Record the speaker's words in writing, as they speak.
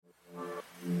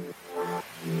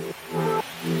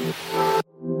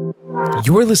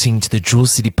You're listening to the Jewel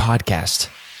City Podcast.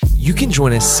 You can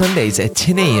join us Sundays at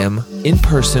 10 a.m. in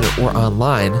person or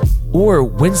online, or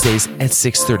Wednesdays at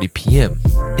 6:30 p.m.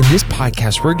 In this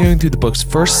podcast, we're going through the books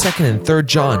 1st, 2nd, and 3rd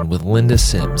John with Linda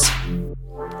Sims.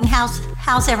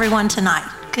 How's everyone tonight?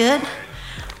 Good?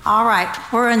 All right.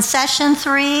 We're in session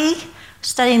 3,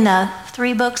 studying the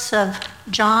 3 books of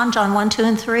John 1, 2,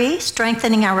 and 3,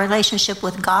 strengthening our relationship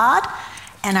with God.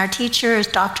 And our teacher is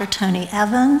Dr. Tony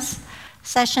Evans.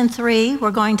 Session 3,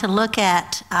 we're going to look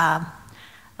at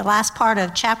the last part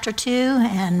of chapter 2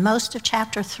 and most of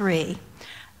chapter 3.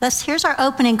 Here's our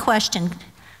opening question.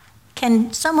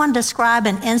 Can someone describe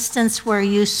an instance where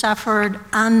you suffered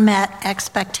unmet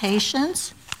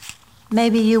expectations?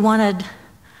 Maybe you wanted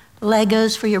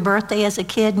Legos for your birthday as a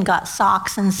kid and got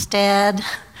socks instead.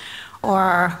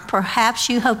 Or perhaps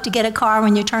you hoped to get a car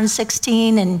when you turned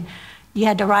 16 and you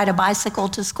had to ride a bicycle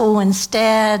to school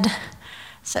instead.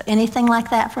 So anything like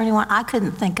that for anyone? I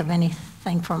couldn't think of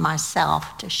anything for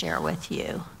myself to share with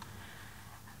you.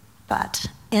 But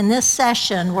in this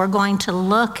session, we're going to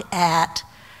look at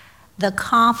the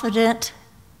confident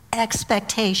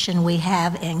expectation we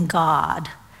have in God,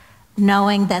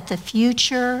 knowing that the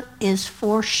future is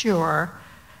for sure,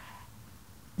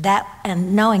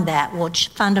 and knowing that will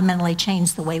fundamentally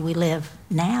change the way we live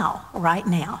now, right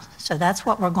now. So that's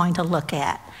what we're going to look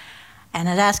at. And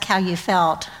I'd ask how you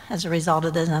felt as a result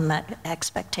of those unmet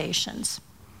expectations,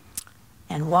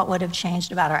 and what would have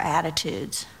changed about our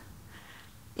attitudes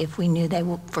if we knew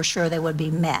for sure they would be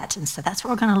met. And so that's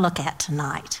what we're going to look at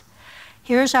tonight.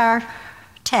 Here's our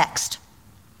text,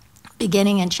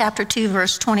 beginning in chapter 2,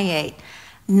 verse 28.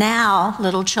 Now,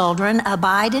 little children,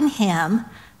 abide in him,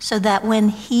 so that when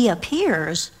he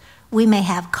appears, we may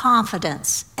have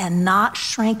confidence and not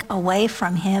shrink away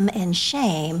from him in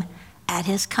shame at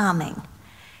his coming.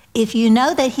 If you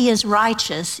know that he is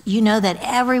righteous, you know that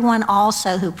everyone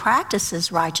also who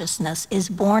practices righteousness is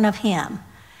born of him.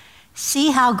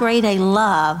 See how great a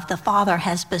love the Father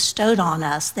has bestowed on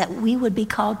us, that we would be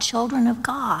called children of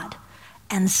God,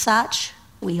 and such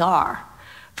we are.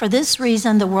 For this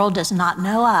reason, the world does not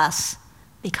know us,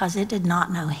 because it did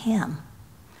not know him.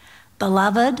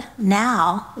 Beloved,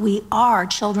 now we are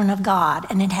children of God,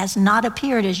 and it has not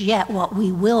appeared as yet what we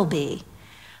will be.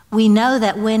 We know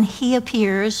that when he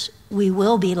appears, we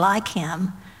will be like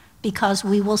him, because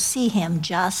we will see him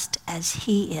just as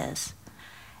he is.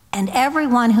 And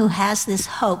everyone who has this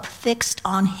hope fixed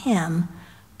on him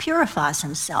purifies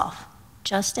himself,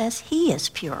 just as he is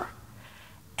pure.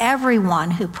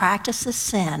 Everyone who practices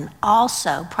sin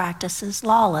also practices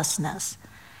lawlessness,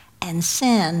 and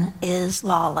sin is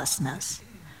lawlessness.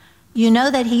 You know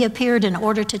that he appeared in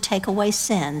order to take away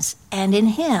sins, and in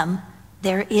him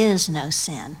there is no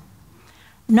sin.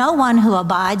 No one who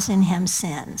abides in him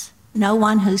sins. No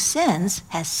one who sins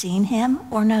has seen him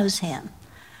or knows him.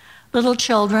 Little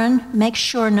children, make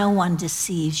sure no one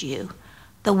deceives you.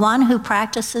 The one who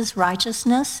practices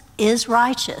righteousness is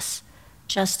righteous,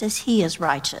 just as he is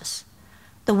righteous.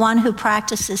 The one who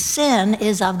practices sin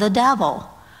is of the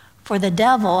devil, for the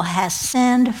devil has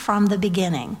sinned from the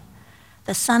beginning.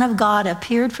 The Son of God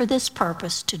appeared for this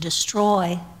purpose, to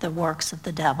destroy the works of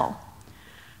the devil.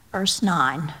 Verse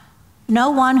 9,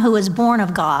 no one who is born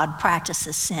of God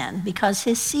practices sin, because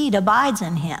his seed abides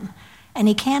in him, and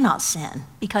he cannot sin,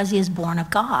 because he is born of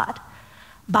God.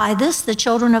 By this the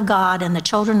children of God and the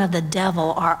children of the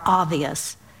devil are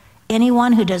obvious.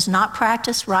 Anyone who does not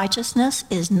practice righteousness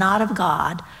is not of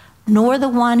God, nor the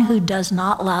one who does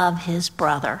not love his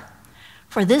brother.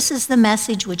 For this is the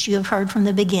message which you have heard from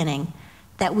the beginning,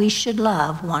 that we should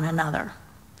love one another.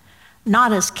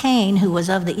 Not as Cain, who was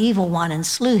of the evil one and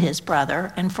slew his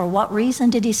brother. And for what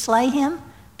reason did he slay him?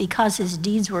 Because his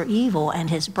deeds were evil and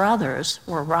his brothers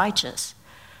were righteous.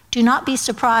 Do not be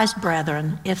surprised,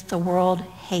 brethren, if the world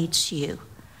hates you.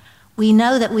 We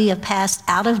know that we have passed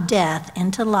out of death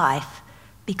into life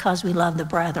because we love the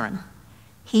brethren.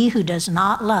 He who does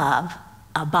not love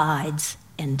abides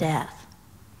in death.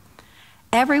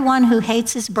 Everyone who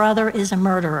hates his brother is a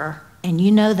murderer, and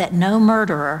you know that no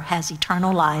murderer has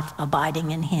eternal life abiding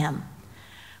in him.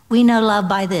 We know love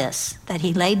by this, that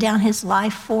he laid down his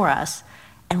life for us,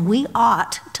 and we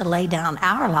ought to lay down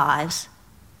our lives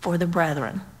for the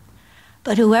brethren.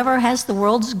 But whoever has the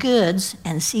world's goods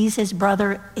and sees his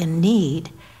brother in need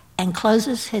and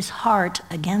closes his heart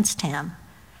against him,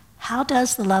 how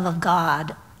does the love of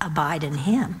God abide in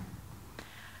him?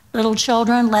 Little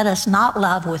children, let us not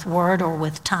love with word or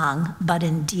with tongue, but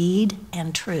in deed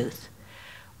and truth.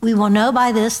 We will know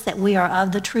by this that we are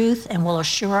of the truth, and will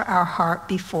assure our heart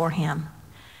before him.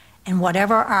 And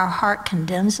whatever our heart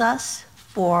condemns us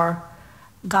for,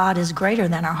 God is greater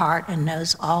than our heart and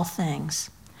knows all things.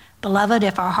 Beloved,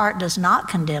 if our heart does not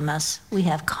condemn us, we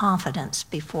have confidence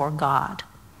before God.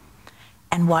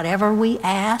 And whatever we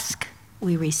ask,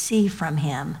 we receive from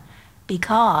him,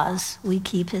 because we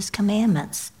keep his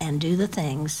commandments and do the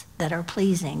things that are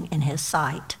pleasing in his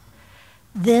sight.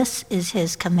 This is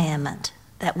his commandment,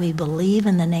 that we believe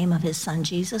in the name of his Son,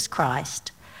 Jesus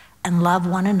Christ, and love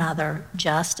one another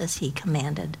just as he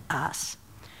commanded us.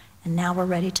 And now we're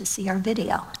ready to see our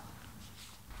video.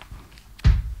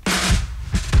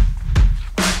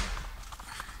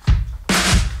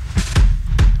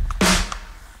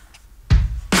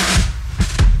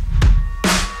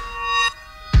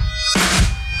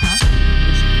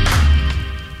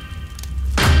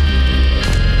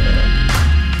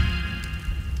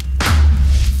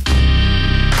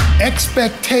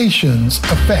 Expectations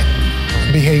affect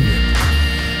behavior.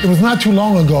 It was not too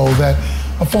long ago that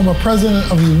a former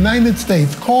president of the United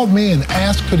States called me and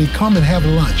asked could he come and have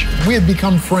lunch. We had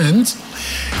become friends,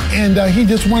 and he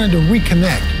just wanted to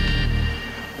reconnect.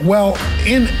 Well,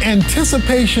 in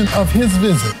anticipation of his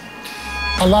visit,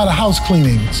 a lot of house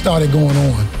cleaning started going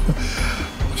on.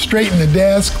 Straighten the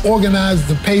desk, organize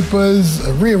the papers,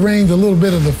 rearrange a little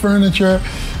bit of the furniture,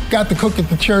 got to cook at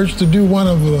the church to do one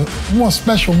of the more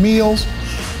special meals,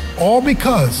 all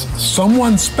because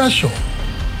someone special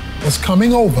was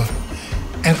coming over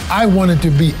and I wanted to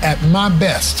be at my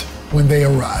best when they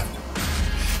arrived.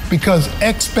 Because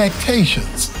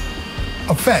expectations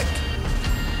affect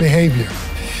behavior.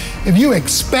 If you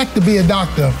expect to be a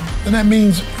doctor, then that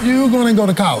means you're going to go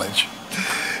to college.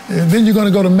 Then you're going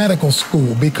to go to medical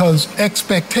school, because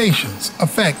expectations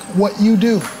affect what you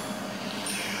do.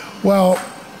 Well,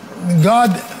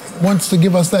 God wants to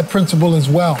give us that principle as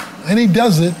well, and he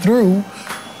does it through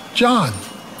John.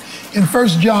 In 1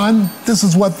 John, this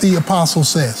is what the apostle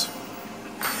says.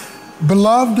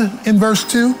 Beloved, in verse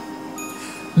 2,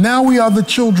 now we are the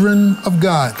children of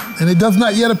God, and it does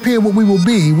not yet appear what we will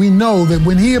be. We know that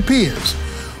when he appears,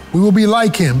 we will be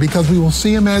like him, because we will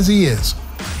see him as he is.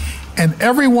 And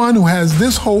everyone who has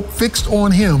this hope fixed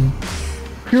on him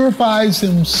purifies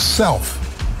himself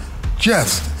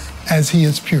just as he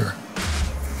is pure.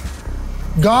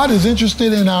 God is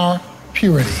interested in our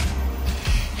purity.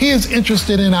 He is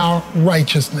interested in our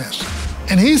righteousness.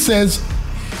 And he says,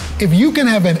 if you can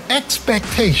have an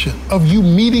expectation of you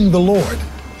meeting the Lord,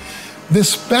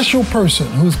 this special person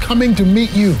who's coming to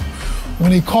meet you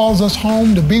when he calls us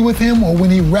home to be with him, or when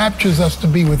he raptures us to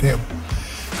be with him,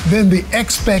 then the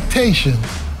expectation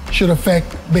should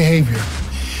affect behavior.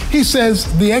 He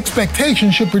says the expectation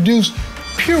should produce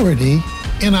purity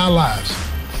in our lives.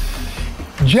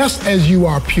 Just as you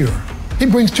are pure. He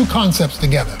brings two concepts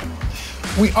together.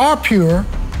 We are pure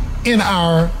in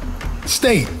our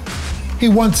state. He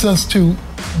wants us to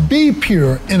be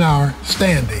pure in our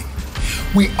standing.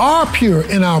 We are pure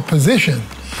in our position.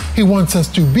 He wants us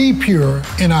to be pure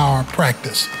in our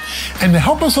practice. And to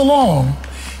help us along,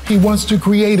 he wants to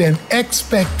create an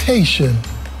expectation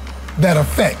that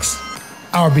affects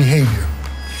our behavior.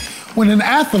 When an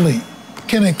athlete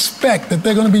can expect that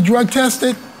they're going to be drug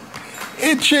tested,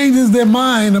 it changes their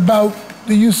mind about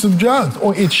the use of drugs,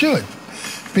 or it should,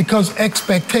 because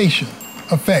expectation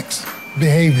affects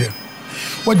behavior.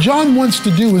 What John wants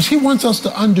to do is he wants us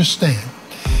to understand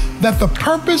that the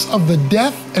purpose of the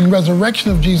death and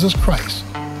resurrection of Jesus Christ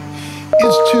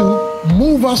is to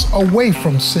move us away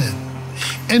from sin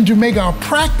and to make our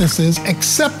practices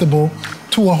acceptable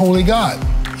to a holy God.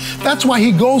 That's why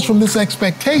he goes from this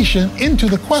expectation into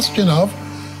the question of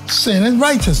sin and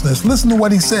righteousness. Listen to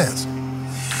what he says.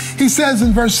 He says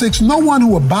in verse 6, no one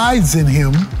who abides in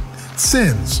him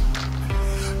sins.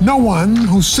 No one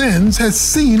who sins has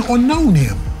seen or known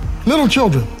him. Little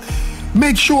children,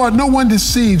 make sure no one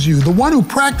deceives you. The one who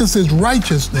practices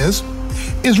righteousness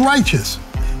is righteous,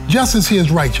 just as he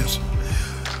is righteous.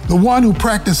 The one who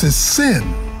practices sin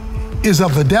is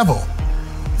of the devil,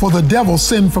 for the devil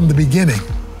sinned from the beginning.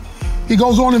 He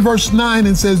goes on in verse 9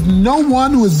 and says, no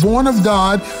one who is born of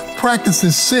God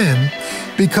practices sin,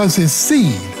 because his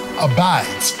seed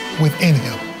abides within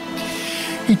him.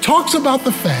 He talks about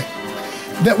the fact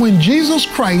that when Jesus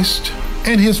Christ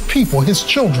and his people, his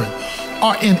children,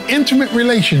 are in intimate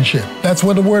relationship, that's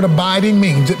what the word abiding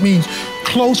means. It means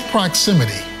close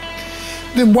proximity.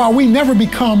 Then while we never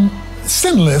become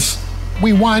sinless,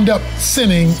 we wind up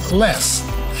sinning less,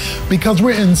 because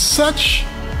we're in such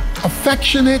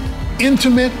affectionate,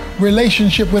 intimate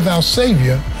relationship with our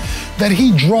Savior that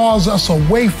he draws us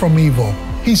away from evil.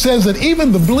 He says that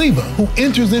even the believer who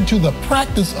enters into the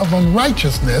practice of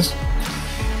unrighteousness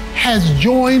has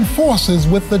joined forces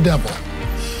with the devil.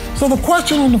 So the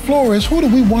question on the floor is, who do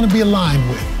we want to be aligned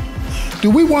with? Do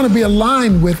we want to be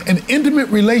aligned with an intimate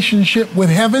relationship with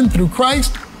heaven through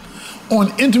Christ, or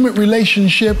an intimate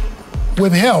relationship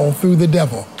with hell through the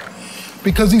devil?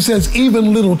 Because he says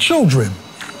even little children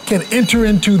can enter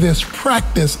into this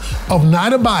practice of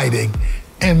not abiding,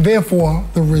 and therefore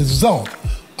the result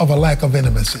of a lack of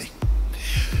intimacy.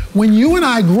 When you and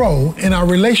I grow in our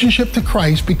relationship to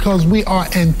Christ because we are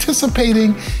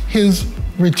anticipating his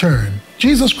return,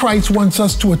 Jesus Christ wants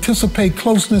us to anticipate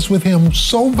closeness with him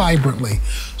so vibrantly,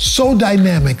 so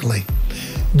dynamically,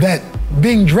 that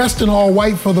being dressed in all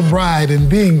white for the bride and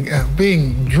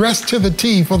being dressed to the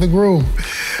T for the groom,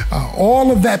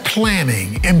 all of that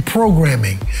planning and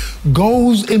programming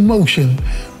goes in motion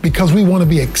because we want to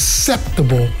be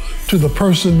acceptable to the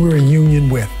person we're in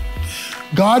union with.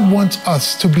 God wants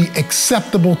us to be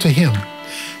acceptable to him.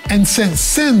 And since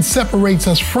sin separates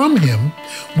us from him,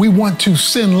 we want to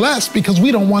sin less because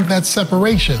we don't want that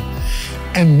separation.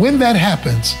 And when that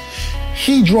happens,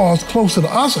 he draws closer to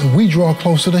us and we draw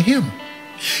closer to him.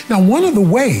 Now, one of the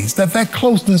ways that that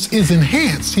closeness is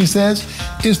enhanced, he says,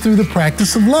 is through the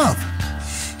practice of love.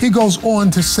 He goes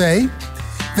on to say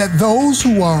that those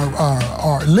who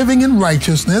are living in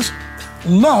righteousness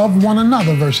love one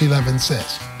another, verse 11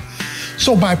 says.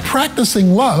 So by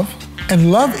practicing love, and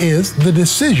love is the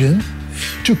decision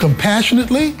to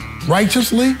compassionately,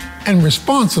 righteously, and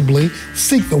responsibly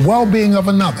seek the well-being of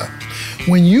another.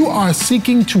 When you are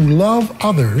seeking to love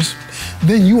others,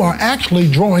 then you are actually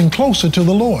drawing closer to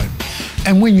the Lord.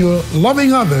 And when you're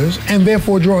loving others and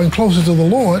therefore drawing closer to the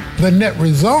Lord, the net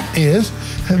result is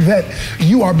that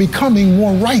you are becoming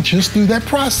more righteous through that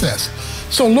process.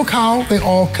 So look how they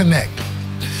all connect.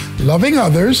 Loving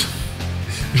others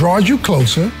draws you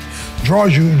closer.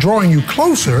 Drawing you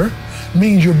closer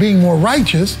means you're being more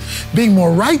righteous. Being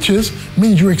more righteous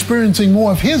means you're experiencing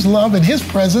more of his love and his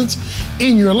presence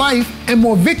in your life and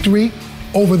more victory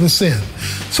over the sin.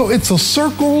 So it's a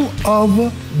circle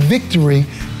of victory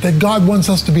that God wants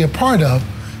us to be a part of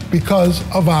because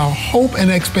of our hope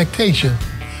and expectation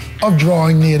of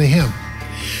drawing near to him.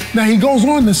 Now he goes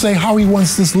on to say how he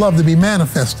wants this love to be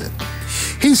manifested.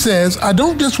 He says, I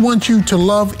don't just want you to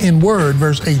love in word,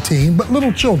 verse 18, but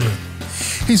little children.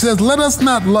 He says, let us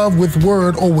not love with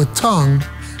word or with tongue,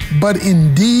 but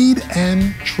in deed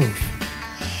and truth.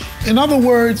 In other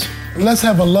words, let's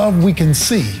have a love we can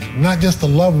see, not just a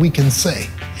love we can say.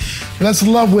 Let's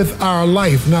love with our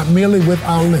life, not merely with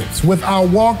our lips, with our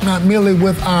walk, not merely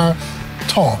with our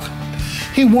talk.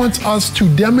 He wants us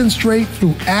to demonstrate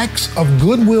through acts of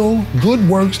goodwill, good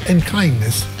works, and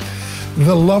kindness,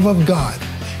 the love of God.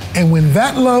 And when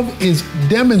that love is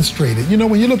demonstrated, you know,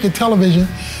 when you look at television,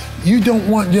 you don't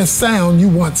want just sound, you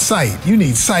want sight. You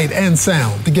need sight and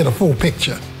sound to get a full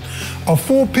picture. A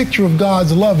full picture of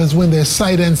God's love is when there's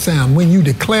sight and sound, when you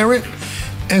declare it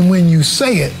and when you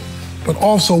say it, but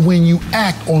also when you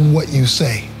act on what you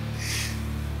say.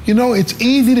 You know, it's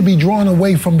easy to be drawn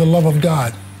away from the love of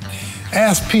God.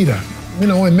 Ask Peter. You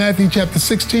know, in Matthew chapter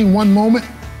 16, one moment,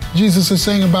 Jesus is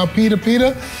saying about Peter,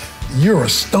 Peter, you're a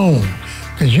stone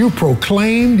because you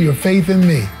proclaimed your faith in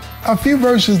me. A few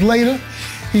verses later,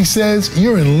 he says,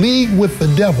 you're in league with the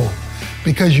devil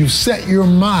because you set your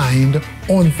mind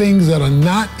on things that are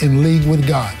not in league with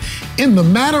God. In the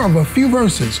matter of a few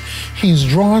verses, he's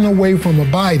drawn away from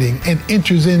abiding and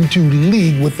enters into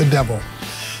league with the devil.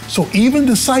 So even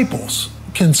disciples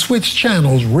can switch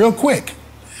channels real quick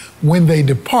when they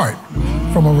depart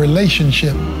from a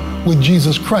relationship with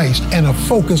Jesus Christ and a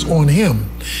focus on him,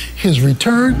 his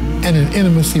return, and an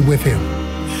intimacy with him.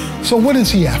 So what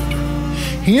is he after?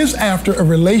 He is after a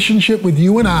relationship with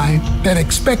you and I that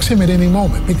expects him at any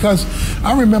moment. Because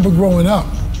I remember growing up,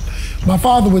 my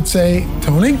father would say,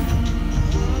 Tony,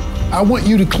 I want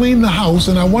you to clean the house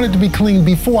and I want it to be clean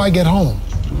before I get home.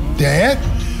 Dad,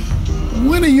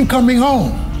 when are you coming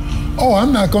home? Oh,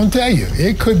 I'm not going to tell you.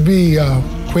 It could be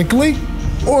quickly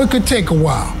or it could take a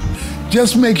while.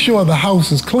 Just make sure the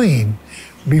house is clean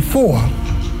before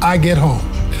I get home.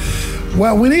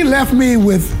 Well, when he left me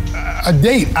with a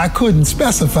date I couldn't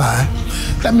specify,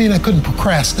 that means I couldn't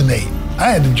procrastinate.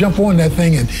 I had to jump on that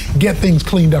thing and get things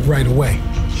cleaned up right away.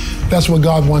 That's what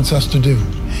God wants us to do.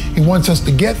 He wants us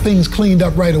to get things cleaned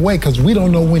up right away because we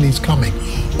don't know when he's coming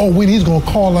or when he's going to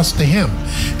call us to him.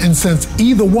 And since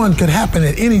either one could happen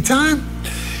at any time,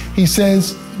 he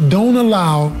says, don't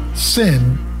allow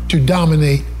sin to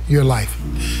dominate your life.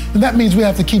 And that means we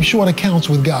have to keep short accounts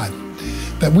with God.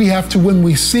 That we have to, when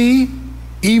we see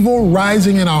evil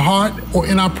rising in our heart or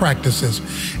in our practices,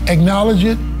 acknowledge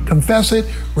it, confess it,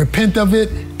 repent of it,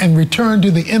 and return to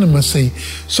the intimacy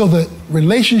so that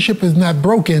relationship is not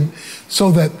broken,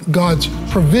 so that God's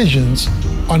provisions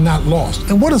are not lost.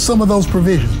 And what are some of those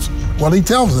provisions? Well, he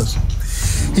tells us.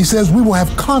 He says we will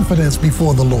have confidence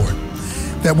before the Lord,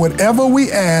 that whatever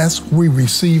we ask, we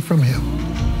receive from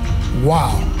him.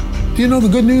 Wow. Do you know the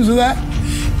good news of that?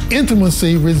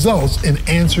 Intimacy results in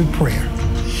answered prayer.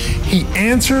 He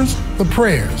answers the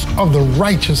prayers of the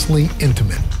righteously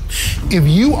intimate. If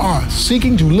you are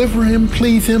seeking to live for him,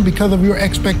 please him because of your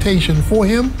expectation for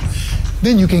him,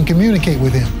 then you can communicate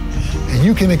with him and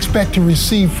you can expect to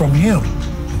receive from him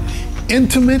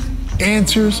intimate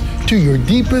answers to your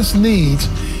deepest needs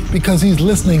because he's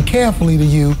listening carefully to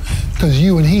you because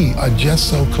you and he are just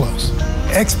so close.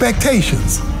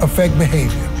 Expectations affect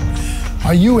behavior.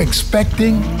 Are you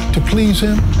expecting to please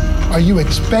him? Are you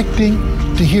expecting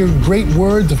to hear great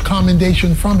words of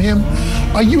commendation from him?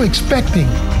 Are you expecting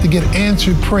to get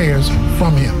answered prayers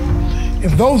from him?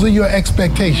 If those are your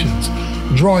expectations,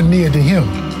 draw near to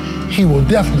him. He will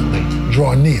definitely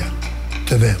draw near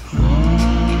to them.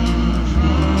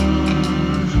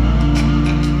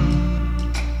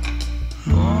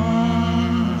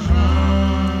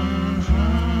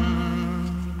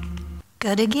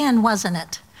 Good again, wasn't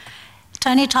it?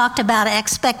 Tony talked about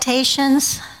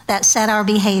expectations that set our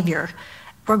behavior.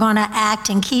 We're going to act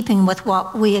in keeping with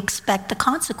what we expect the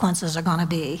consequences are going to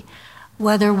be.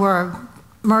 Whether we're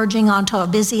merging onto a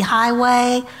busy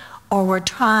highway or we're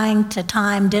trying to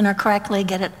time dinner correctly,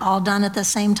 get it all done at the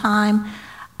same time,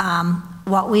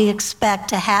 what we expect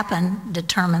to happen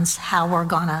determines how we're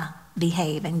going to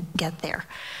behave and get there.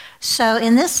 So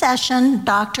in this session,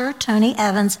 Dr. Tony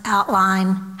Evans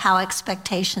outlined how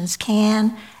expectations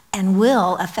can and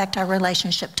will affect our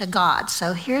relationship to God.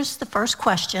 So here's the first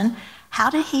question. How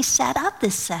did he set up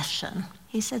this session?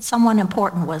 He said someone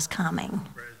important was coming.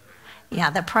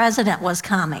 Yeah, the president was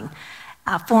coming,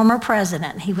 a former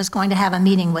president. He was going to have a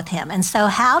meeting with him. And so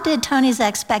how did Tony's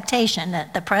expectation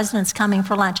that the president's coming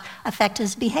for lunch affect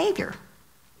his behavior?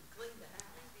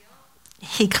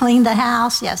 He cleaned the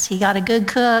house. Yes, he got a good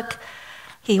cook.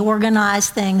 He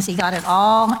organized things. He got it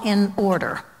all in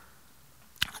order.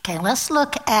 Okay, let's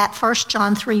look at 1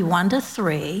 John 3,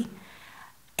 1-3.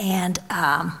 And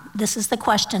this is the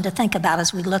question to think about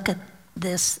as we look at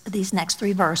these next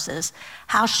three verses.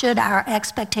 How should our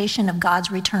expectation of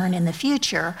God's return in the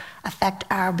future affect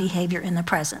our behavior in the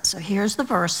present? So here's the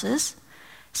verses.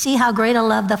 See how great a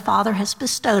love the Father has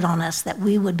bestowed on us that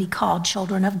we would be called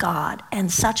children of God,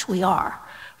 and such we are.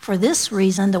 For this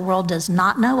reason, the world does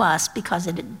not know us because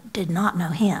it did not know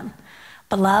him.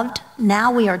 Beloved,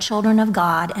 now we are children of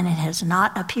God, and it has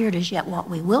not appeared as yet what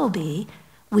we will be.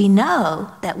 We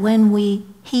know that when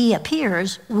he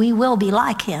appears, we will be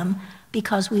like him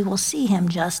because we will see him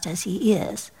just as he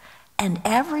is. And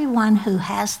everyone who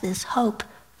has this hope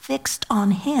fixed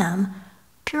on him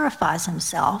purifies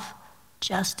himself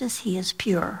just as he is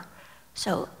pure.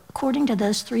 So according to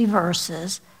those three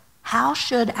verses, how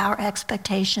should our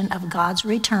expectation of God's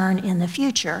return in the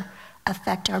future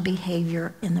affect our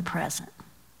behavior in the present?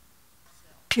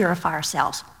 Purify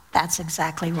ourselves. That's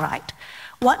exactly right.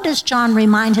 What does John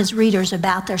remind his readers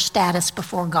about their status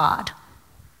before God?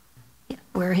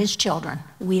 We're his children.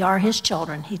 We are his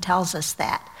children. He tells us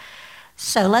that.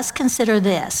 So let's consider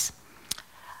this.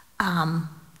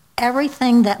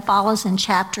 Everything that follows in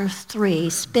chapter 3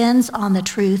 spins on the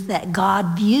truth that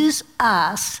God views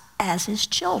us as his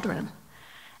children.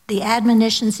 The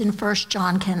admonitions in 1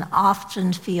 John can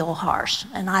often feel harsh,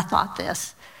 and I thought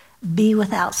this, be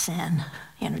without sin.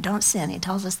 Don't sin, he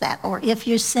tells us that. Or if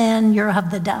you sin, you're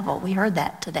of the devil. We heard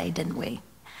that today, didn't we?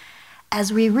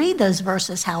 As we read those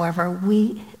verses, however,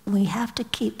 we have to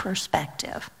keep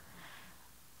perspective.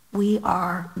 We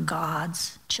are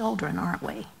God's children, aren't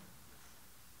we?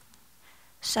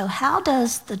 So how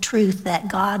does the truth that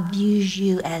God views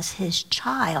you as his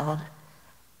child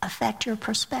affect your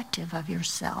perspective of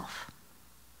yourself?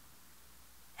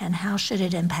 And how should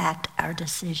it impact our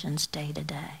decisions day to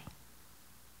day?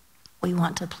 We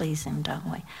want to please him,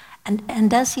 don't we?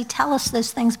 And does he tell us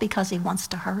those things because he wants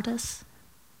to hurt us?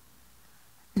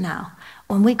 No.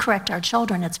 When we correct our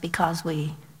children, it's because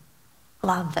we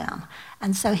love them.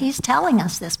 And so he's telling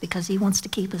us this because he wants to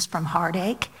keep us from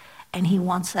heartache, and he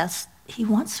wants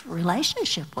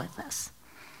relationship with us.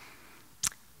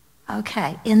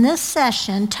 Okay, in this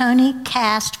session, Tony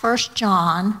cast 1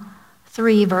 John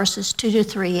 3, verses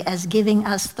 2-3 as giving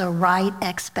us the right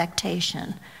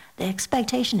expectation. The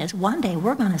expectation is one day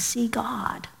we're going to see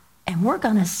God, and we're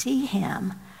going to see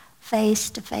him face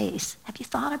to face. Have you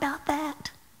thought about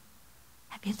that?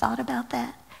 Have you thought about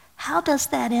that? How does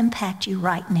that impact you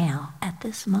right now at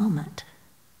this moment?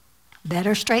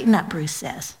 Better straighten up, Bruce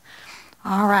says.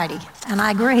 All righty, and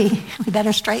I agree. We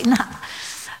better straighten up.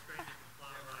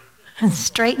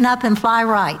 Straighten up and fly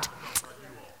right.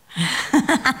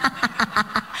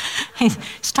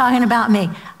 He's talking about me.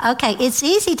 Okay, it's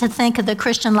easy to think of the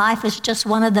Christian life as just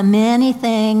one of the many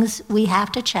things we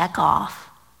have to check off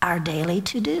our daily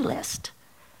to-do list.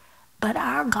 But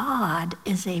our God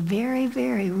is a very,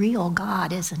 very real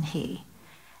God, isn't he?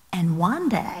 And one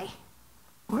day,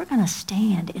 we're going to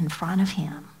stand in front of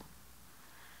him.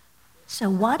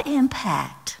 So what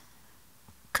impact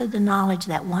could the knowledge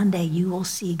that one day you will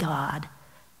see God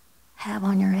have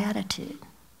on your attitude?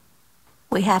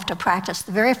 We have to practice.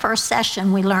 The very first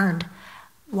session we learned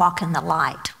walk in the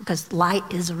light, because light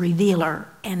is a revealer,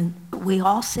 and we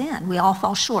all sin, we all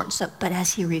fall short. But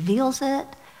as he reveals it,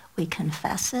 we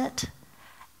confess it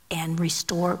and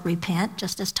repent,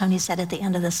 just as Tony said at the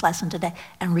end of this lesson today,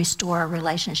 and restore a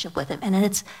relationship with him.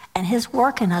 And his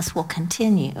work in us will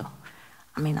continue.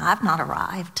 I mean, I've not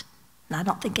arrived, and I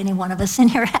don't think any one of us in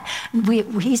here,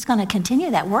 he's going to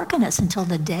continue that work in us until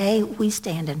the day we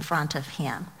stand in front of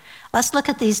him. Let's look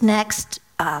at these next,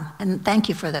 and thank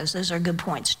you for those. Those are good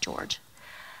points, George.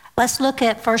 Let's look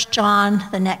at 1 John,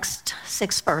 the next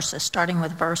 6 verses, starting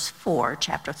with verse 4,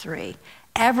 chapter 3.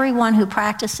 Everyone who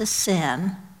practices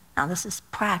sin, now this is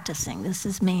practicing,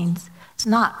 means it's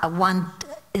not a one,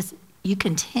 you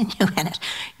continue in it.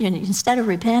 Instead of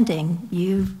repenting,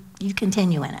 you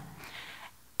continue in it.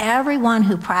 Everyone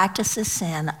who practices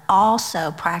sin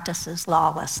also practices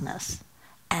lawlessness,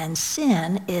 and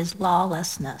sin is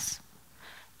lawlessness.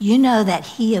 You know that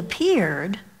he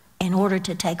appeared in order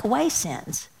to take away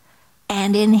sins,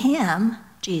 and in him,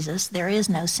 Jesus, there is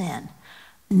no sin.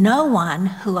 No one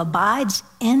who abides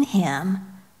in him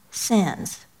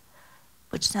sins,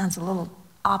 which sounds a little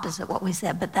opposite what we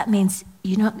said, but that means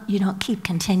you don't keep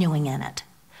continuing in it.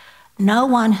 No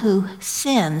one who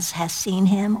sins has seen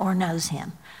him or knows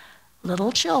him.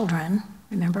 Little children,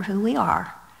 remember who we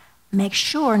are. Make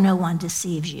sure no one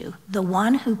deceives you. The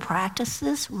one who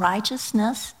practices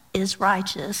righteousness is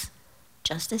righteous,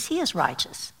 just as he is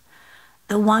righteous.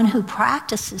 The one who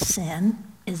practices sin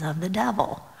is of the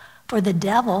devil, for the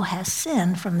devil has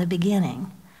sinned from the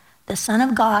beginning. The Son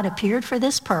of God appeared for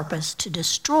this purpose, to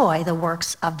destroy the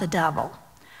works of the devil.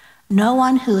 No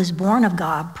one who is born of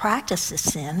God practices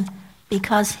sin,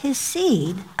 because his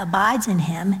seed abides in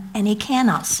him, and he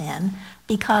cannot sin,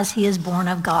 because he is born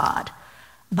of God.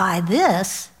 By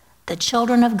this, the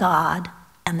children of God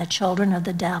and the children of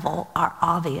the devil are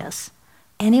obvious.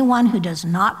 Anyone who does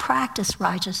not practice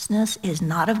righteousness is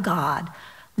not of God,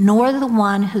 nor the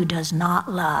one who does not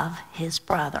love his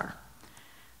brother.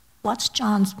 What's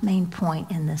John's main point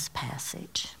in this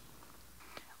passage?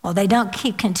 Well, they don't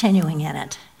keep continuing in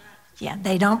it. Yeah,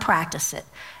 they don't practice it.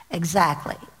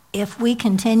 Exactly. If we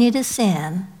continue to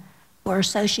sin, we're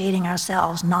associating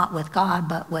ourselves not with God,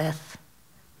 but with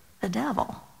the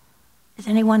devil. Is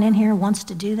anyone in here who wants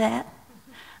to do that?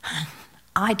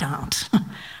 I don't.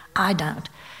 I don't.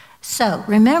 So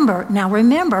remember,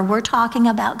 we're talking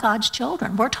about God's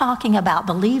children. We're talking about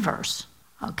believers,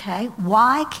 okay?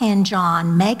 Why can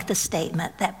John make the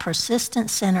statement that persistent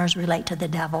sinners relate to the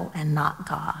devil and not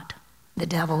God? The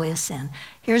devil is sin.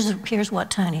 Here's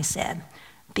what Tony said.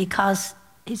 Because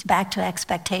he's back to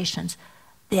expectations.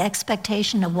 The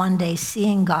expectation of one day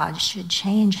seeing God should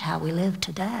change how we live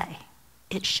today.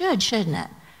 It should, shouldn't it?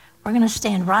 We're going to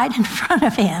stand right in front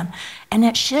of him, and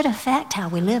it should affect how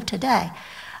we live today.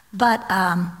 But,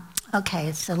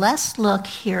 okay, so let's look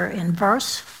here in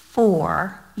verse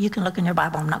 4. You can look in your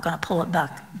Bible. I'm not going to pull it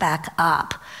back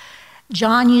up.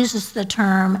 John uses the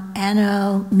term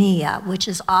anomia, which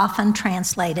is often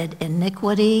translated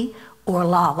iniquity or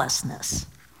lawlessness.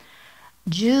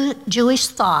 Jewish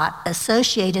thought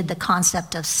associated the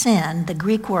concept of sin. The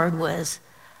Greek word was,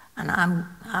 and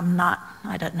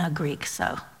I don't know Greek,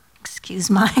 so excuse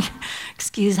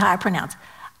how I pronounce.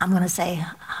 I'm going to say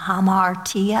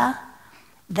hamartia.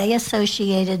 They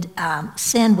associated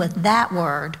sin with that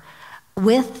word,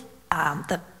 with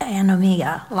the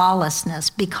anomia,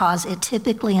 lawlessness, because it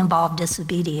typically involved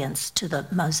disobedience to the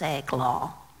Mosaic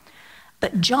law.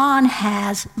 But John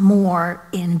has more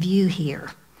in view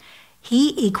here.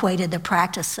 He equated the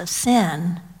practice of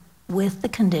sin with the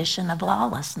condition of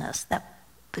lawlessness. That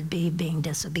would be being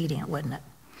disobedient, wouldn't it?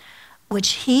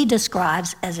 Which he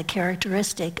describes as a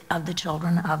characteristic of the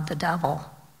children of the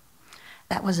devil.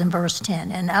 That was in verse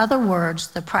 10. In other words,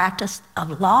 the practice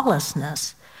of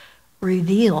lawlessness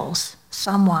reveals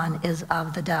someone is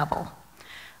of the devil.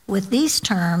 With these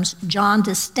terms, John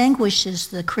distinguishes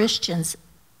the Christian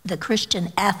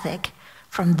ethic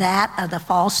from that of the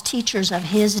false teachers of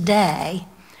his day,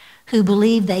 who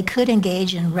believed they could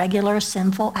engage in regular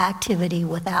sinful activity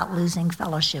without losing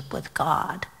fellowship with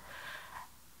God.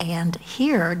 And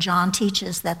here, John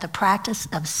teaches that the practice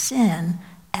of sin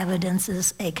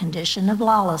evidences a condition of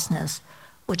lawlessness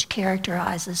which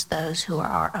characterizes those who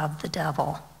are of the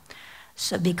devil.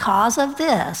 So because of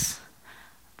this,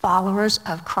 followers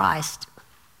of Christ,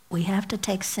 we have to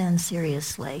take sin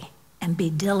seriously and be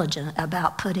diligent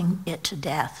about putting it to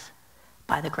death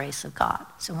by the grace of God.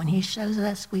 So when he shows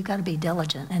us, we've got to be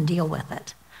diligent and deal with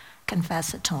it.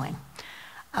 Confess it to him.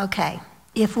 Okay,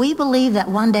 if we believe that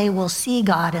one day we'll see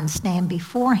God and stand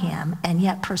before him and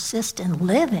yet persist in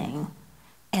living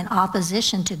in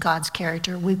opposition to God's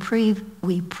character, we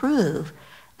prove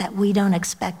that we don't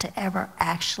expect to ever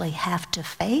actually have to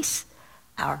face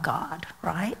our God,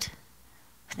 right?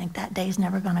 I think that day's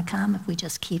never going to come if we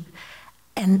just keep,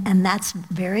 and that's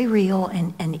very real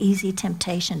and an easy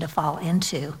temptation to fall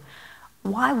into.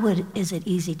 Why is it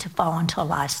easy to fall into a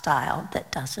lifestyle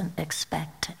that doesn't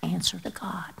expect to answer to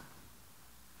God?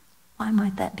 Why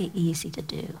might that be easy to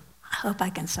do? I hope I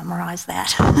can summarize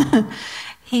that.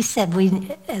 He said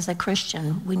we, as a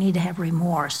Christian, we need to have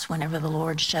remorse whenever the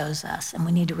Lord shows us, and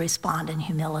we need to respond in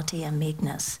humility and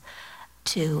meekness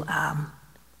to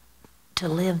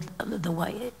live the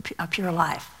way, a pure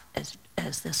life,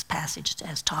 as this passage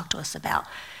has talked to us about.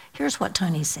 Here's what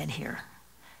Tony said here.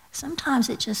 Sometimes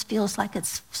it just feels like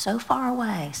it's so far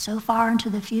away, so far into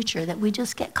the future, that we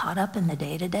just get caught up in the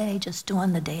day-to-day, just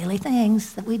doing the daily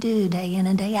things that we do day in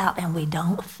and day out, and we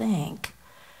don't think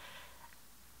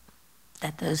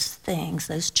that those things,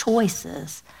 those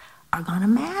choices, are going to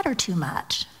matter too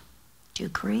much. Do you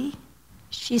agree?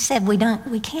 She said we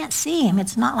can't see him.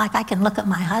 It's not like I can look at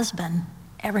my husband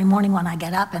every morning when I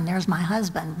get up and there's my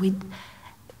husband.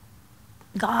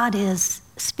 God is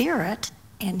spirit,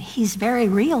 and he's very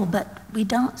real, but we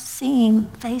don't see him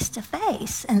face to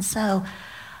face. And so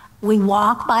we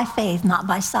walk by faith, not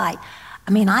by sight.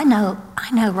 I mean, I know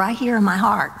right here in my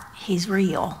heart, he's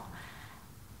real.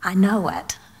 I know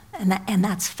it. And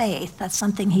that's faith. That's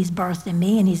something he's birthed in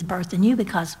me and he's birthed in you,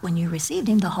 because when you received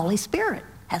him, the Holy Spirit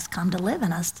has come to live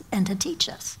in us and to teach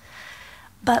us.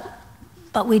 But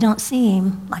we don't see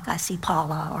him like I see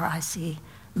Paula, or I see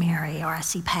Mary, or I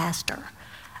see Pastor.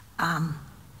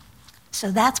 So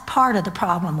that's part of the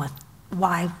problem with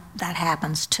why that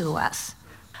happens to us.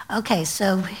 Okay,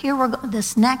 so here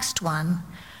this next one.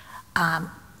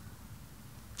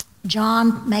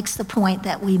 John makes the point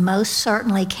that we most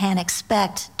certainly can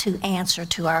expect to answer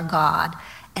to our God.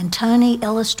 And Tony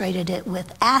illustrated it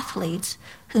with athletes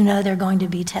who know they're going to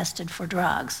be tested for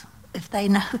drugs. If they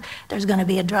know there's going to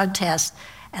be a drug test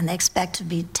and they expect to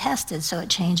be tested, so it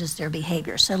changes their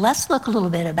behavior. So let's look a little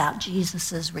bit about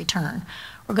Jesus' return.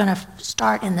 We're going to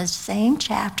start in the same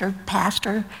chapter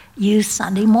Pastor used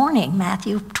Sunday morning,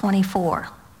 Matthew 24.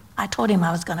 I told him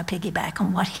I was going to piggyback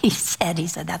on what he said. He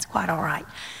said, that's quite all right.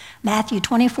 Matthew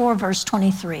 24, verse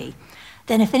 23.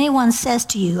 Then if anyone says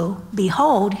to you,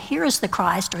 behold, here is the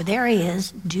Christ, or there he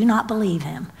is, do not believe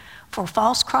him. For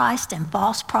false Christ and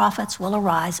false prophets will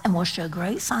arise and will show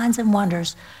great signs and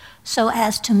wonders, so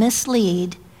as to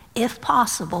mislead, if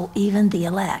possible, even the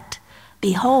elect.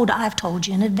 Behold, I've told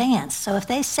you in advance. So if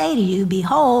they say to you,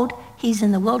 behold, he's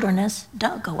in the wilderness,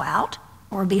 don't go out.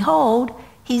 Or behold,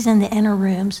 he's in the inner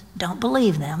rooms, don't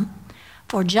believe them.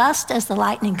 For just as the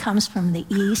lightning comes from the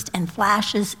east and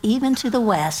flashes even to the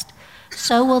west,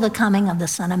 so will the coming of the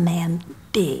Son of Man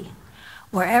be.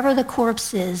 Wherever the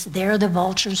corpse is, there the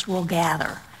vultures will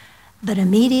gather. But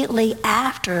immediately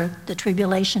after the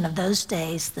tribulation of those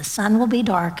days, the sun will be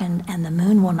darkened, and the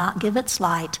moon will not give its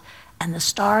light, and the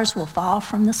stars will fall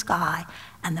from the sky,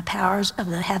 and the powers of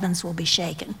the heavens will be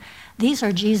shaken. These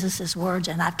are Jesus' words,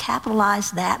 and I've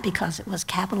capitalized that because it was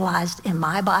capitalized in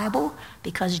my Bible,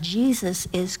 because Jesus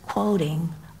is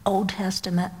quoting Old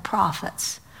Testament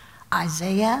prophets.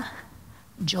 Isaiah,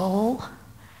 Joel,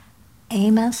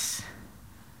 Amos,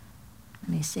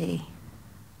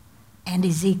 and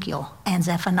Ezekiel, and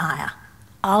Zephaniah.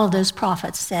 All of those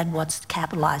prophets said what's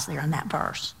capitalized there in that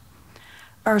verse.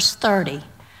 Verse 30.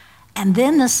 And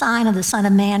then the sign of the Son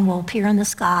of Man will appear in the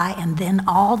sky, and then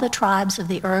all the tribes of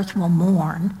the earth will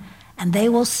mourn, and they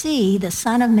will see the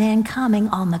Son of Man coming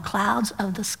on the clouds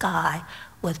of the sky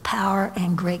with power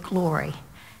and great glory.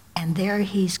 And there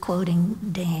he's quoting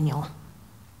Daniel.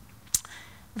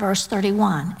 Verse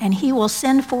 31, and he will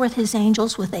send forth his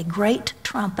angels with a great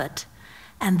trumpet,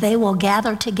 and they will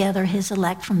gather together his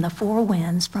elect from the four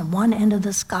winds, from one end of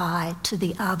the sky to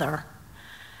the other.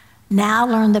 Now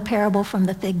learn the parable from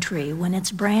the fig tree. When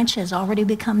its branch has already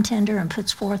become tender and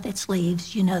puts forth its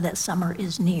leaves, you know that summer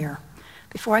is near.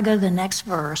 Before I go to the next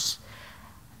verse,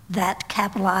 that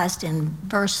capitalized in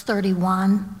verse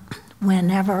 31,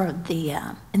 whenever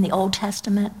in the Old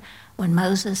Testament, when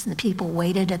Moses and the people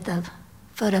waited at the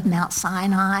foot of Mount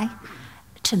Sinai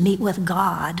to meet with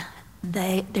God,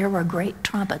 there were great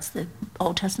trumpets. The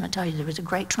Old Testament tells you there was a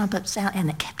great trumpet sound, and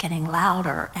it kept getting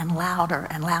louder and louder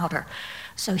and louder.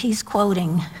 So he's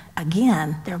quoting,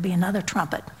 again, there'll be another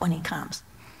trumpet when he comes.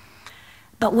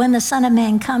 But when the Son of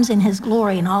Man comes in his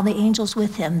glory and all the angels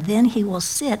with him, then he will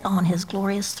sit on his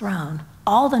glorious throne.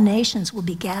 All the nations will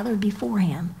be gathered before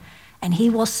him, and he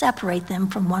will separate them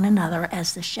from one another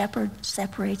as the shepherd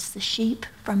separates the sheep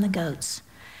from the goats.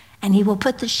 And he will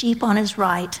put the sheep on his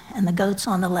right and the goats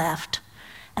on the left.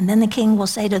 And then the king will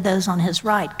say to those on his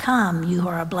right, "Come, you who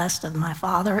are blessed of my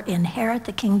Father, inherit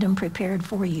the kingdom prepared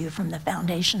for you from the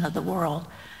foundation of the world."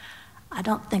 I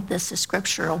don't think this is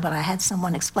scriptural, but I had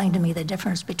someone explain to me the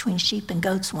difference between sheep and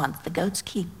goats once. The goats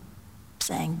keep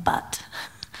saying, "but."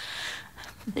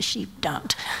 The sheep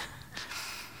don't.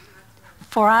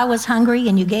 "For I was hungry,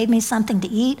 and you gave me something to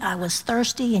eat. I was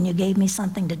thirsty, and you gave me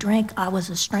something to drink. I was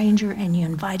a stranger, and you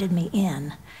invited me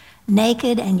in.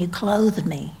 Naked, and you clothed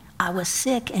me. I was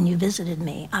sick, and you visited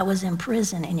me. I was in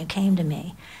prison, and you came to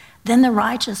me." Then the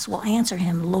righteous will answer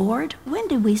him, "Lord, when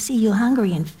did we see you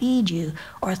hungry and feed you,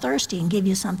 or thirsty and give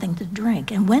you something to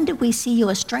drink? And when did we see you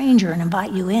a stranger and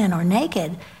invite you in, or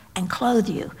naked and clothe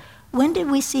you? When did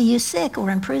we see you sick or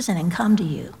in prison and come to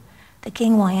you?" The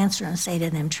king will answer and say to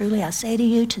them, "Truly I say to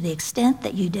you, to the extent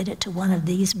that you did it to one of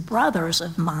these brothers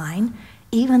of mine,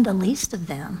 even the least of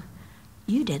them,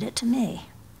 you did it to me.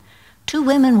 2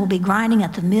 women will be grinding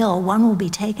at the mill, one will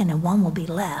be taken and one will be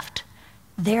left.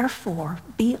 Therefore,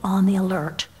 be on the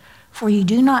alert, for you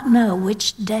do not know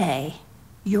which day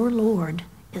your Lord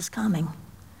is coming.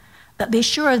 But be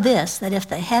sure of this, that if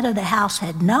the head of the house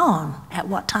had known at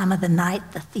what time of the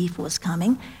night the thief was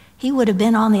coming, he would have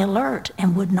been on the alert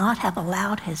and would not have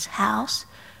allowed his house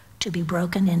to be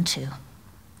broken into.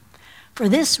 For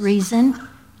this reason,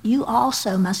 you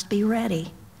also must be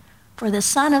ready, for the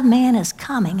Son of Man is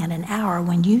coming at an hour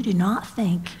when you do not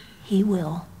think he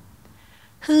will.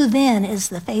 Who then is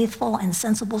the faithful and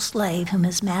sensible slave whom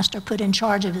his master put in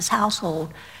charge of his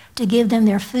household to give them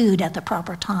their food at the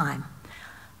proper time?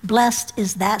 Blessed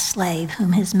is that slave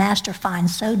whom his master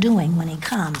finds so doing when he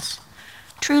comes.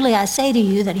 Truly I say to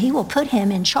you that he will put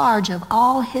him in charge of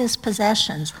all his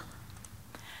possessions.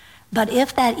 But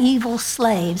if that evil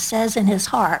slave says in his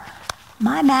heart,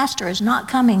 'My master is not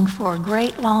coming for a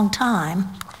great long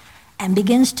time,' and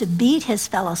begins to beat his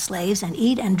fellow slaves and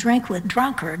eat and drink with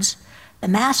drunkards, the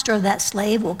master of that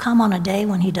slave will come on a day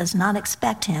when he does not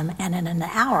expect him, and in an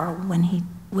hour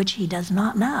which he does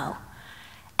not know,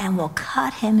 and will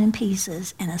cut him in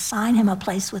pieces and assign him a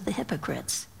place with the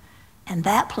hypocrites. In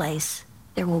that place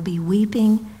there will be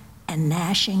weeping and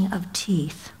gnashing of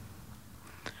teeth."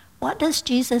 What does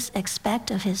Jesus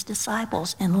expect of his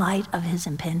disciples in light of his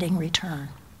impending return?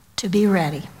 To be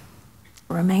ready.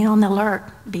 Remain on the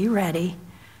alert, be ready,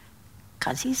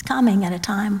 because he's coming at a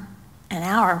time, an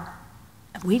hour,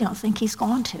 we don't think he's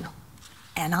going to.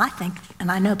 And I think,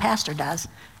 and I know Pastor does,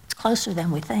 it's closer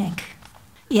than we think.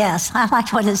 Yes, I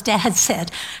like what his dad said.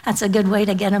 That's a good way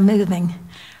to get him moving.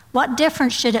 What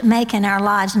difference should it make in our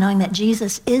lives knowing that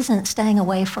Jesus isn't staying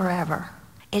away forever?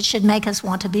 It should make us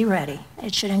want to be ready.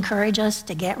 It should encourage us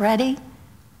to get ready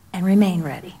and remain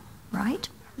ready, right?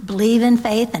 Believe in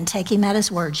faith and take him at his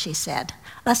word, she said.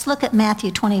 Let's look at Matthew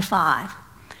 25.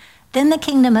 Then the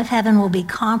kingdom of heaven will be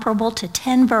comparable to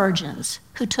 10 virgins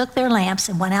who took their lamps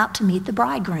and went out to meet the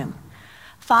bridegroom.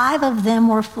 5 of them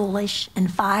were foolish and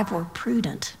 5 were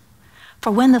prudent. For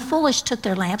when the foolish took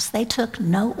their lamps, they took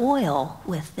no oil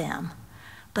with them.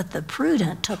 But the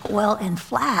prudent took oil in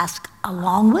flask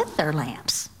along with their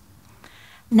lamps.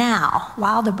 Now,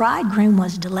 while the bridegroom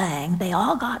was delaying, they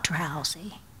all got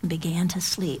drowsy and began to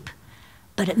sleep.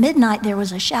 But at midnight there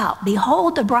was a shout,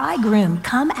 "Behold, the bridegroom,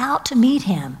 come out to meet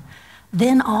him."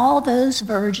 Then all those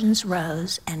virgins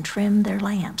rose and trimmed their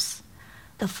lamps.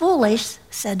 The foolish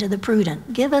said to the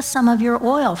prudent, "Give us some of your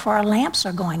oil, for our lamps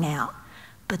are going out."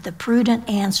 But the prudent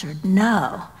answered,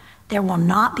 "No, there will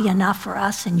not be enough for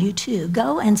us and you too.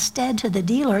 Go instead to the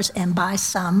dealers and buy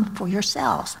some for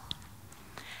yourselves."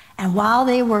 And while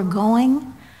they were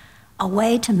going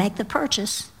away to make the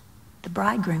purchase, the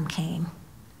bridegroom came,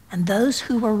 and those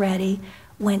who were ready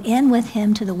went in with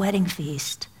him to the wedding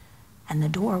feast, and the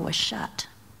door was shut.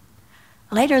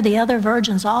 Later the other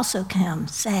virgins also came,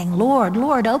 saying, "Lord,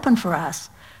 Lord, open for us."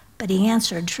 But he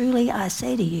answered, "Truly I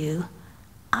say to you,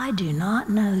 I do not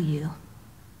know you.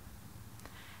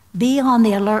 Be on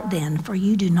the alert then, for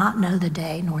you do not know the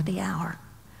day nor the hour.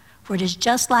 For it is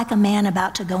just like a man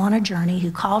about to go on a journey who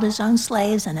called his own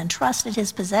slaves and entrusted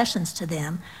his possessions to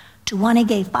them. To one he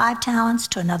gave 5 talents,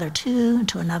 to another 2, and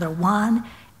to another 1,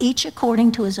 each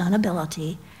according to his own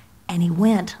ability, and he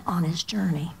went on his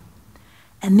journey.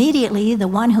 Immediately, the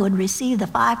one who had received the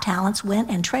 5 talents went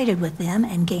and traded with them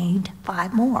and gained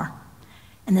 5 more.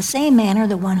 In the same manner,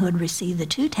 the one who had received the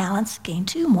 2 talents gained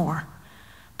 2 more.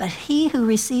 But he who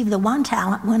received the 1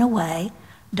 talent went away,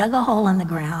 dug a hole in the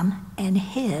ground, and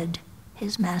hid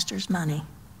his master's money.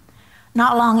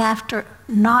 Now, after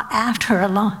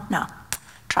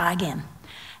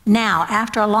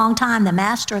a long time, the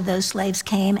master of those slaves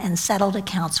came and settled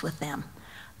accounts with them.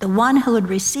 The one who had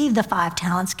received the 5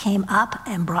 talents came up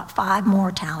and brought 5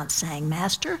 more talents, saying,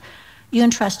 Master, you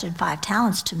entrusted 5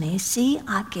 talents to me. See,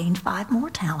 I've gained 5 more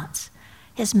talents.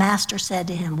 His master said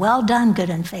to him, Well done, good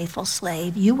and faithful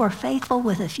slave. You were faithful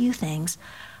with a few things.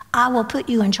 I will put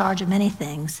you in charge of many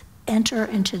things. Enter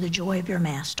into the joy of your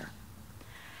master.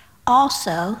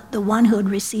 Also, the one who had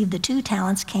received the 2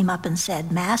 talents came up and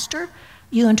said, Master,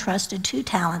 you entrusted 2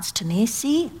 talents to me.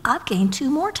 See, I've gained 2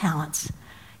 more talents.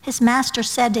 His master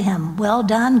said to him, Well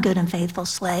done, good and faithful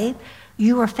slave.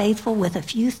 You were faithful with a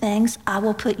few things. I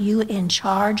will put you in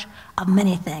charge of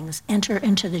many things. Enter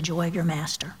into the joy of your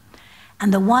master.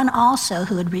 And the one also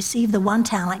who had received the 1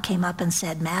 talent came up and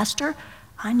said, Master,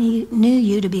 I knew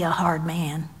you to be a hard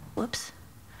man.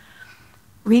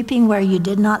 Reaping where you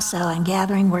did not sow and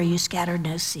gathering where you scattered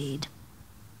no seed.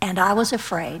 And I was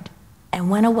afraid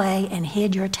and went away and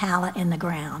hid your talent in the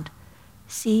ground.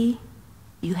 See,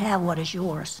 you have what is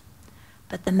yours.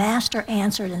 But the master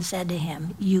answered and said to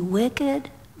him, You wicked,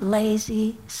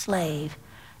 lazy slave,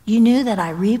 you knew that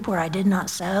I reap where I did not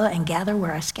sow and gather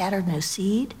where I scattered no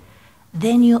seed?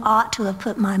 Then you ought to have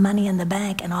put my money in the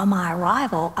bank, and on my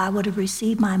arrival I would have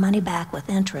received my money back with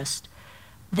interest.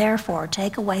 Therefore,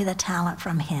 take away the talent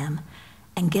from him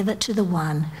and give it to the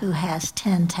one who has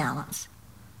 10 talents.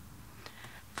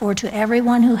 For to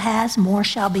everyone who has, more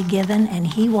shall be given, and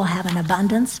he will have an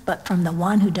abundance. But from the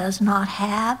one who does not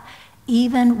have,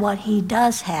 even what he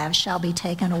does have shall be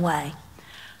taken away.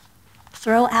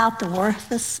 Throw out the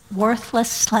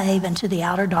worthless slave into the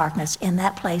outer darkness. In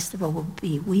that place there will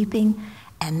be weeping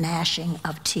and gnashing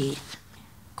of teeth.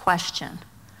 Question: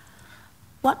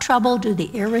 what trouble do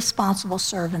the irresponsible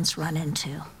servants run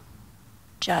into?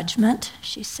 Judgment,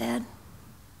 she said.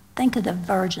 Think of the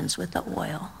virgins with the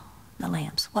oil, the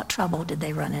lamps. What trouble did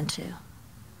they run into?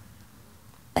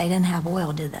 They didn't have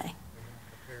oil, did they?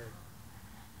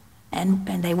 And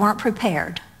they weren't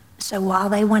prepared. So while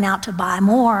they went out to buy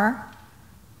more,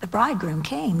 the bridegroom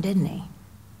came, didn't he?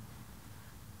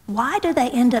 Why do they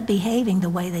end up behaving the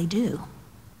way they do?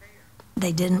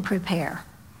 They didn't prepare.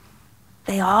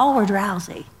 They all were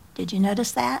drowsy. Did you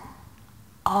notice that?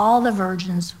 All the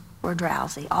virgins were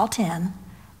drowsy, all 10,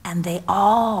 and they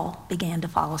all began to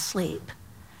fall asleep.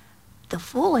 The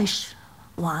foolish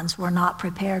ones were not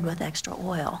prepared with extra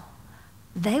oil.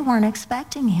 They weren't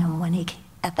expecting him when he came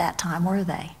at that time, were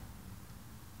they?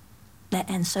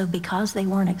 And so because they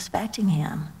weren't expecting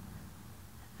him,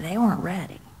 they weren't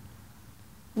ready.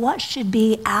 What should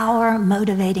be our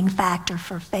motivating factor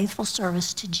for faithful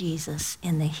service to Jesus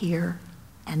in the here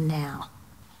and now?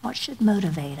 What should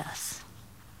motivate us?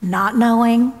 Not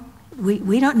knowing,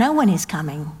 we don't know when he's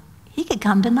coming. He could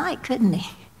come tonight, couldn't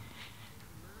he?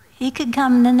 He could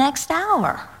come the next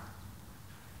hour.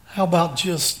 How about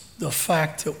just the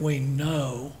fact that we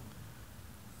know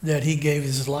that he gave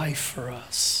his life for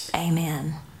us?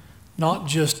 Amen. Not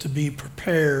just to be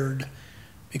prepared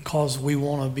because we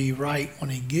want to be right when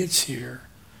he gets here.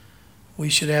 We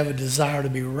should have a desire to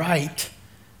be right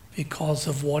because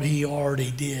of what he already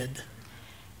did.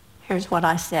 Here's what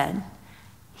I said.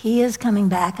 He is coming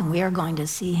back and we are going to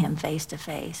see him face to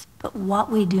face. But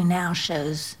what we do now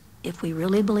shows if we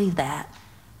really believe that,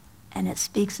 and it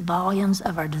speaks volumes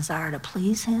of our desire to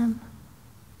please him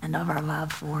and of our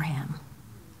love for him.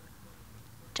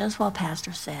 Just what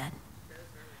Pastor said.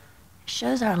 It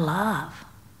shows our love.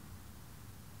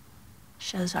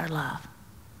 Shows our love.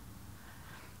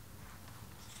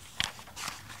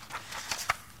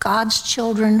 God's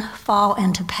children fall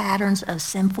into patterns of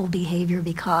sinful behavior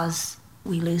because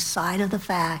we lose sight of the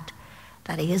fact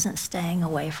that he isn't staying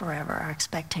away forever. Our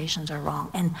expectations are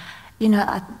wrong. And,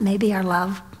 maybe our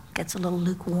love gets a little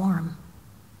lukewarm.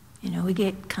 We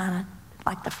get kind of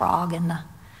like the frog in the...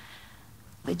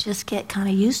 We just get kind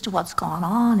of used to what's going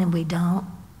on, and we don't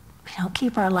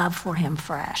keep our love for him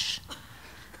fresh.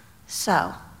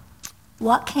 So,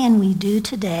 what can we do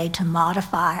today to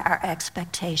modify our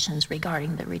expectations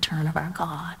regarding the return of our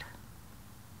God?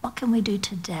 What can we do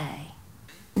today?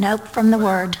 Nope, from the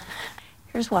Word.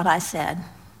 Here's what I said.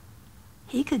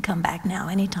 He could come back now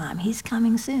anytime. He's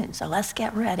coming soon, so let's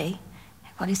get ready.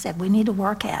 What he said, we need to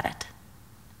work at it.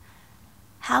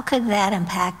 How could that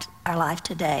impact our life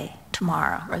today,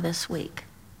 tomorrow, or this week?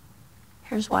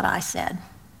 Here's what I said.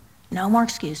 No more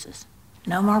excuses.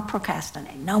 No more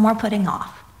procrastinating. No more putting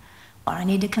off. What I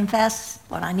need to confess,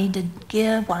 what I need to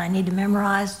give, what I need to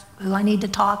memorize, who I need to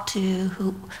talk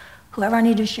to, whoever I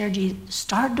need to share Jesus.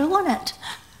 Start doing it.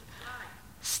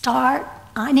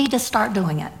 I need to start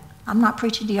doing it. I'm not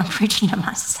preaching to you, I'm preaching to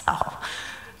myself.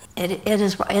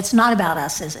 It's not about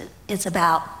us, is it? It's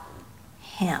about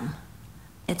him.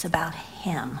 It's about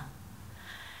him.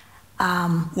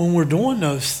 When we're doing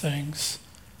those things,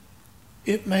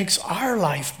 it makes our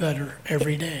life better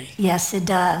every day. Yes, it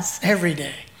does. Every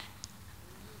day.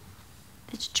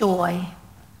 It's joy,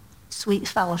 sweet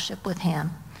fellowship with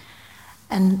him.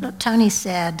 And Tony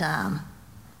said,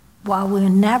 while we're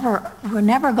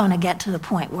never going to get to the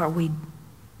point where we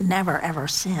never ever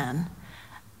sin,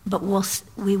 but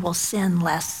we will sin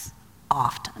less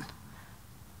often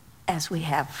as we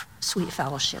have sweet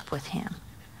fellowship with him.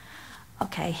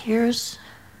 Okay, here's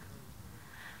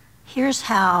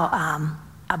how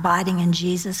abiding in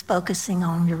Jesus, focusing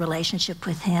on your relationship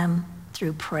with him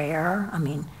through prayer. I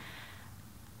mean,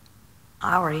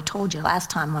 I already told you last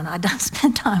time when I done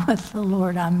spend time with the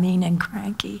Lord, I'm mean and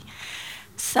cranky.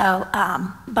 So,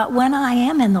 but when I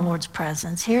am in the Lord's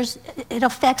presence, it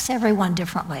affects everyone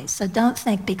differently. So don't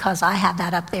think because I have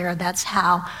that up there, that's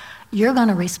how you're going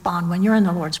to respond when you're in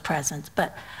the Lord's presence.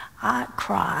 But I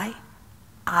cry.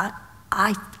 I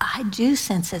do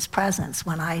sense his presence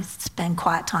when I spend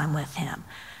quiet time with him.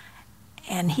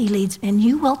 And he leads, and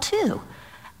you will too.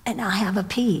 And I have a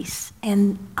peace.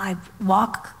 And I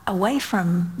walk away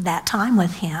from that time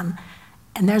with him,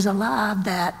 and there's a love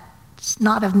that's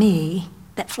not of me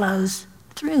that flows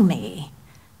through me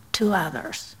to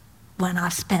others when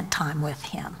I've spent time with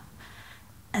him.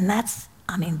 And that's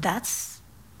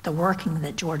the working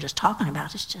that George is talking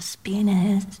about, is just being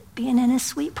in his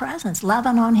sweet presence,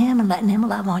 loving on him and letting him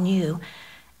love on you,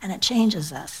 and it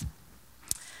changes us.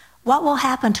 What will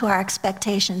happen to our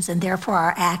expectations and therefore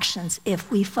our actions if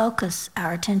we focus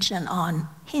our attention on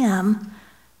him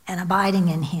and abiding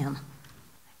in him?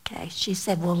 Okay, she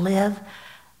said we'll live.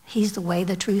 He's the way,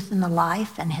 the truth, and the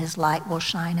life, and his light will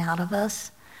shine out of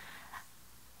us,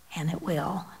 and it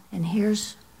will. And her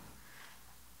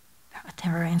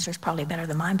answer is probably better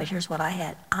than mine, but here's what I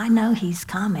had. I know he's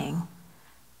coming,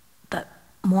 but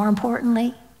more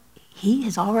importantly, he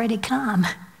has already come.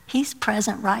 He's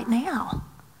present right now.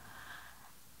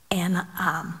 And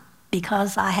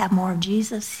because I have more of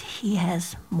Jesus, he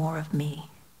has more of me.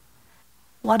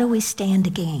 What do we stand to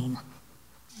gain?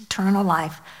 Eternal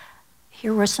life.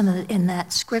 Here were some of in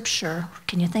that scripture.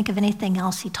 Can you think of anything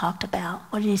else he talked about?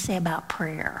 What did he say about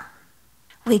prayer?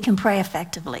 We can pray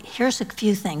effectively. Here's a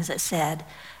few things it said.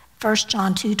 1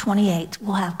 John 2:28,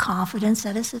 we'll have confidence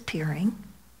at his appearing.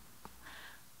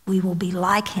 We will be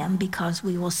like him because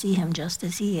we will see him just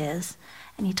as he is.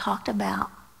 And he talked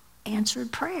about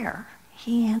answered prayer.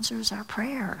 He answers our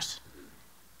prayers,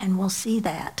 and we'll see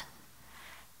that.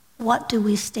 What do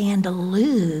we stand to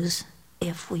lose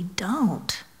if we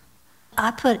don't?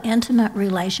 I put intimate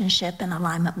relationship in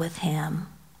alignment with him,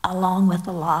 along with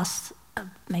the loss of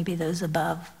maybe those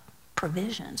above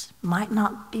provisions. Might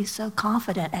not be so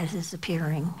confident at his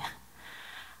appearing.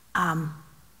 I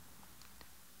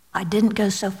didn't go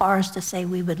so far as to say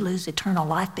we would lose eternal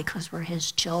life because we're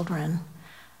his children,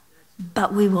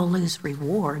 but we will lose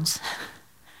rewards.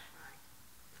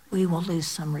 We will lose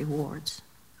some rewards.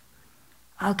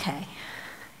 Okay.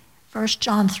 1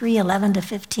 John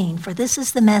 3:11-15. For this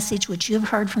is the message which you have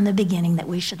heard from the beginning, that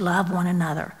we should love one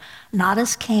another. Not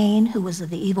as Cain, who was of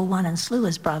the evil one and slew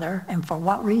his brother. And for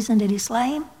what reason did he slay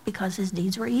him? Because his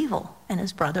deeds were evil and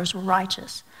his brothers were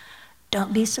righteous.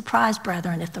 Don't be surprised,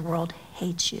 brethren, if the world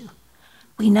hates you.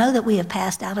 We know that we have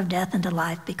passed out of death into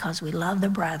life because we love the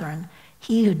brethren.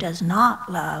 He who does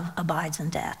not love abides in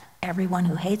death. Everyone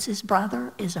who hates his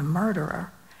brother is a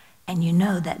murderer, and you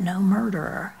know that no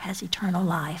murderer has eternal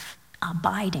life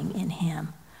abiding in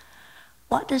him.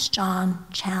 What does John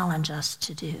challenge us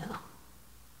to do?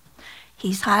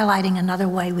 He's highlighting another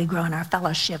way we grow in our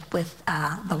fellowship with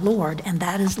the Lord, and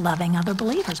that is loving other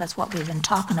believers. That's what we've been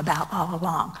talking about all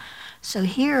along. So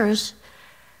it's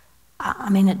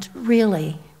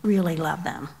really, really love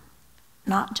them.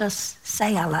 Not just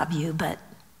say I love you, but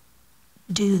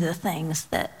do the things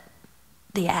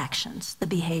the actions, the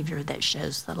behavior that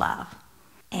shows the love.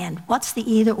 And what's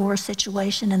the either or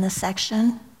situation in this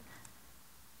section?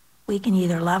 We can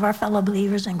either love our fellow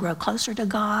believers and grow closer to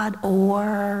God,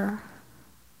 or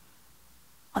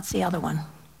what's the other one?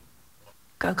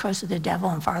 Go closer to the devil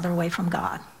and farther away from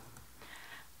God.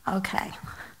 Okay.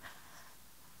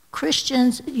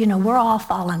 Christians, we're all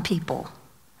fallen people.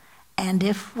 And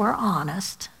if we're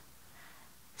honest,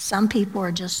 some people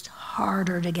are just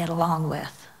harder to get along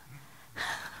with.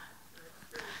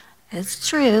 It's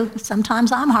true.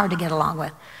 Sometimes I'm hard to get along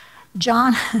with.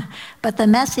 John, but the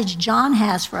message John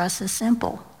has for us is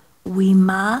simple. We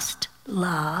must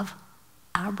love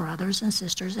our brothers and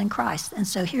sisters in Christ. And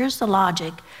so here's the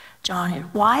logic, John.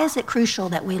 Why is it crucial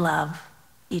that we love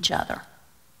each other,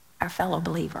 our fellow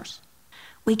believers?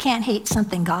 We can't hate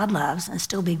something God loves and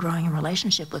still be growing in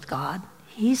relationship with God.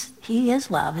 He is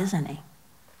love, isn't he?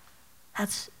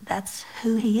 That's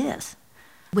who he is.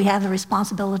 We have the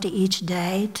responsibility each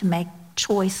day to make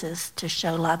choices to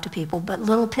show love to people, but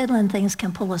little piddling things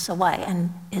can pull us away.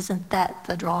 And isn't that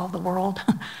the draw of the world?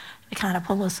 To kind of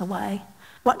pull us away.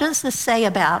 What does this say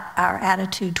about our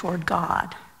attitude toward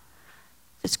God?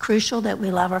 It's crucial that we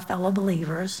love our fellow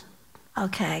believers.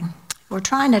 Okay, we're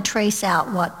trying to trace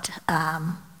out what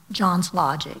John's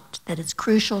logic, that it's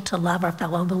crucial to love our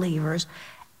fellow believers,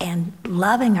 and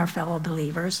loving our fellow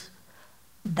believers,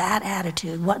 that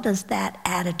attitude, what does that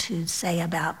attitude say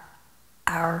about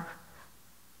our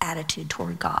attitude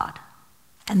toward God?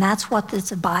 And that's what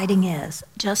this abiding is.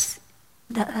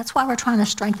 That's why we're trying to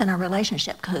strengthen our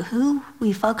relationship. Who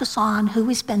we focus on, who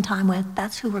we spend time with,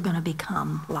 that's who we're going to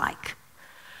become like.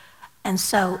 And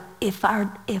so if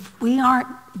we aren't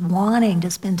wanting to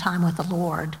spend time with the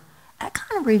Lord, that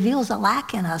kind of reveals a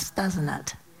lack in us, doesn't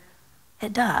it?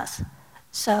 It does.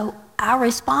 So our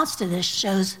response to this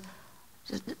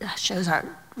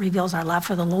reveals our love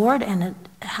for the Lord and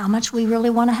how much we really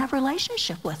want to have a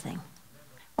relationship with him.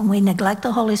 When we neglect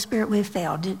the Holy Spirit, we've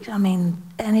failed.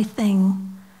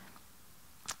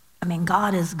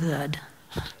 God is good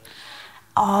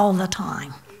all the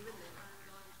time.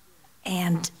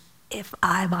 And if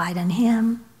I abide in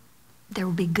him, there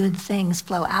will be good things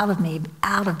flow out of me,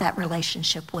 out of that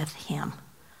relationship with him.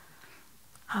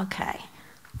 Okay.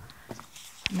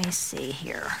 Let me see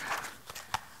here.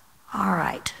 All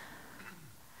right.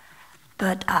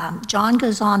 But John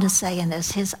goes on to say in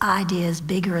this, his idea is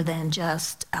bigger than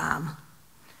just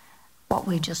what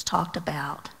we just talked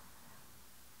about.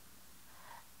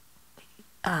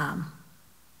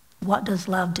 What does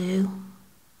love do?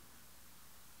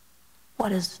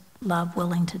 What is love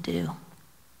willing to do?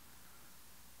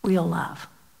 Real love.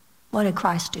 What did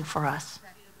Christ do for us?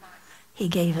 He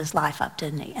gave his life up,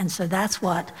 didn't he? And so that's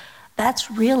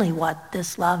really what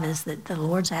this love is that the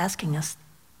Lord's asking us,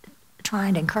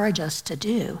 trying to encourage us to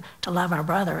do, to love our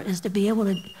brother, is to be able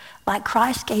to, like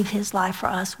Christ gave his life for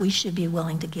us, we should be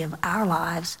willing to give our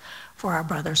lives for our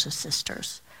brothers and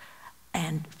sisters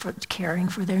and for caring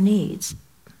for their needs.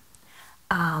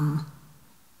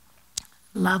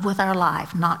 Love with our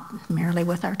life, not merely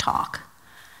with our talk.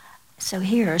 So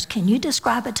can you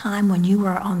describe a time when you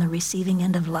were on the receiving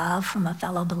end of love from a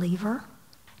fellow believer?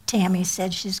 Tammy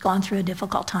said she's gone through a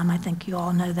difficult time. I think you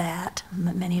all know that.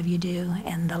 Many of you do.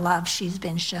 And the love she's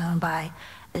been shown by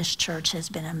this church has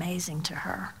been amazing to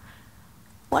her.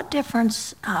 What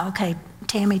difference,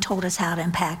 Tammy told us how it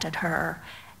impacted her.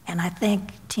 And I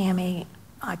think, Tammy,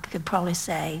 I could probably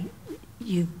say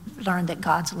you learned that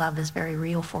God's love is very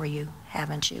real for you,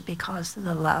 haven't you? Because of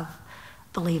the love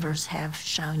believers have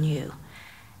shown you.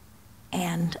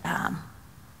 And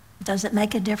does it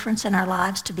make a difference in our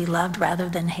lives to be loved rather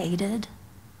than hated?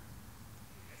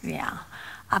 Yeah.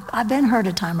 I've been hurt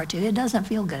a time or two. It doesn't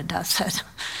feel good, does it?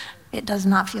 It does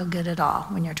not feel good at all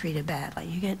when you're treated badly.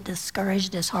 You get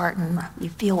discouraged, disheartened, you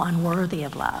feel unworthy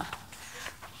of love.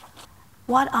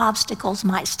 What obstacles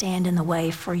might stand in the way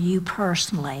for you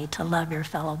personally to love your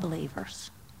fellow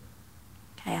believers?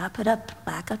 Okay, I put up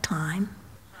lack of time.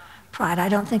 Pride, I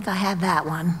don't think I have that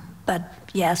one, but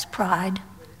yes, pride.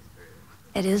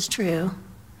 It is true.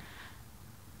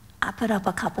 I put up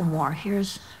a couple more.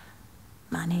 Here's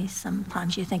money.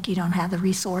 Sometimes you think you don't have the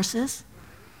resources.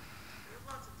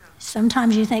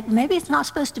 Sometimes you think, maybe it's not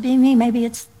supposed to be me. Maybe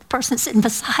it's the person sitting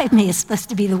beside me is supposed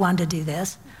to be the one to do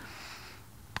this.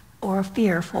 Or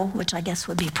fearful, which I guess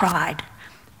would be pride.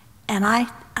 And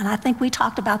I think we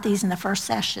talked about these in the first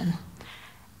session.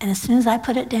 And as soon as I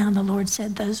put it down, the Lord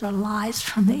said, those are lies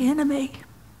from the enemy.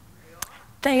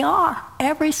 They are.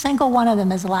 Every single one of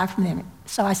them is a lie from the enemy.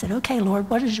 So I said, okay, Lord,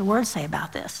 what does your word say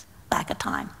about this? Lack of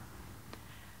time.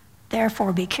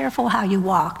 Therefore, be careful how you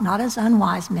walk, not as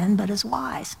unwise men, but as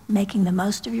wise, making the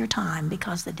most of your time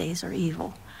because the days are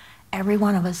evil. Every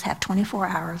one of us have 24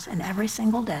 hours in every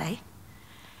single day,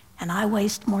 and I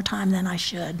waste more time than I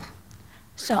should.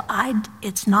 So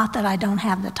it's not that I don't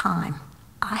have the time.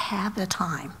 I have the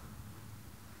time.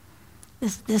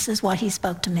 This is what he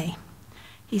spoke to me.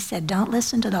 He said, don't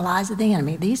listen to the lies of the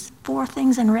enemy. These 4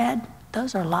 things in red,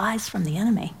 those are lies from the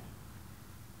enemy.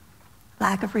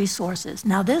 Lack of resources.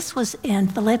 Now this was in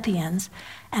Philippians,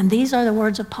 and these are the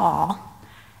words of Paul.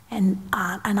 And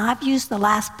I've used the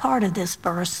last part of this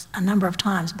verse a number of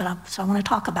times, so I want to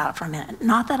talk about it for a minute.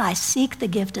 Not that I seek the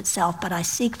gift itself, but I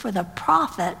seek for the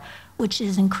profit which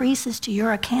increases to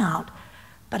your account.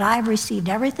 But I have received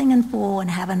everything in full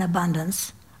and have an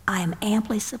abundance. I am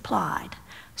amply supplied.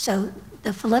 So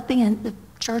the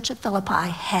church at Philippi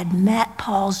had met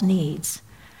Paul's needs.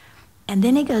 And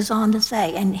then he goes on to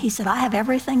say, and he said, I have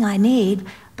everything I need,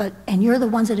 and you're the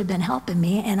ones that have been helping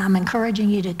me, and I'm encouraging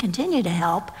you to continue to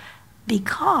help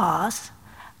because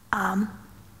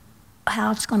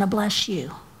how it's going to bless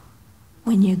you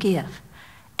when you give.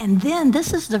 And then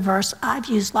this is the verse I've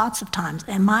used lots of times,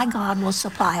 and my God will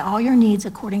supply all your needs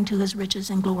according to his riches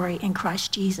and glory in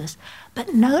Christ Jesus.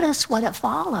 But notice what it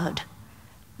followed.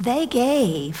 They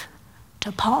gave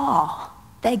to Paul.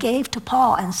 They gave to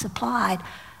Paul and supplied.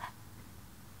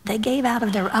 They gave out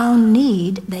of their own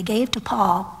need. They gave to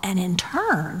Paul, and in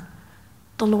turn,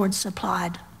 the Lord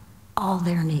supplied all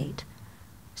their need.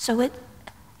 So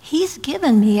he's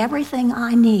given me everything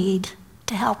I need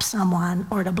to help someone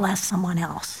or to bless someone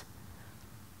else.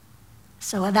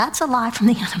 So that's a lie from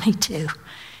the enemy too.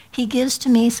 He gives to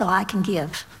me so I can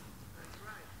give.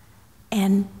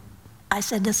 And I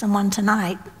said to someone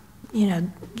tonight,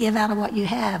 give out of what you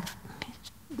have,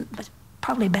 but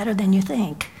probably better than you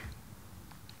think.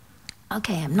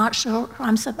 Okay, I'm not sure.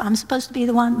 I'm supposed to be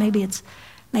the one. Maybe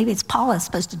it's Paula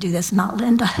supposed to do this, not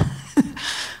Linda.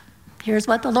 Here's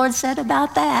what the Lord said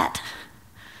about that.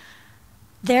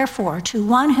 Therefore, to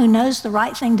one who knows the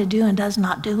right thing to do and does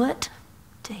not do it,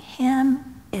 to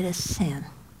him it is sin.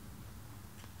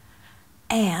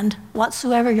 And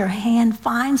whatsoever your hand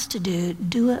finds to do,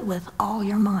 do it with all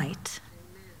your might.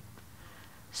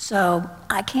 So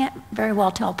I can't very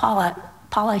well tell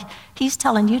Paula, he's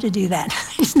telling you to do that.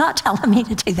 He's not telling me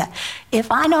to do that.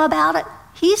 If I know about it,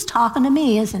 he's talking to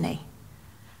me, isn't he?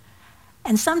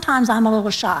 And sometimes I'm a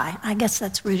little shy. I guess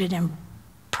that's rooted in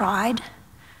pride.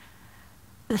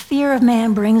 The fear of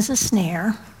man brings a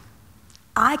snare.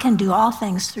 I can do all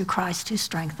things through Christ who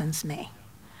strengthens me.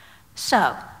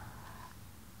 So,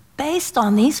 based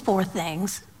on these 4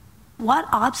 things, what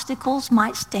obstacles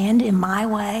might stand in my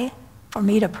way for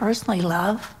me to personally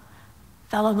love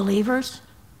fellow believers?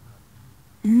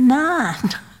 None.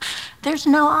 There's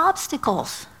no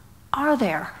obstacles, are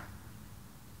there?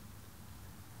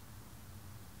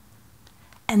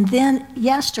 And then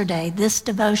yesterday, this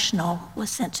devotional was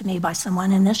sent to me by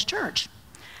someone in this church.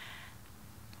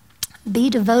 Be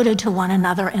devoted to one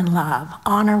another in love.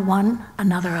 Honor one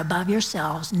another above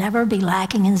yourselves. Never be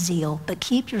lacking in zeal, but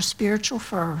keep your spiritual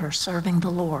fervor serving the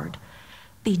Lord.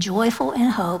 Be joyful in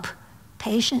hope,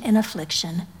 patient in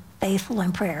affliction, faithful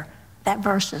in prayer. That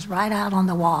verse is right out on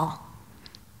the wall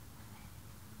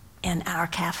in our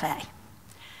cafe.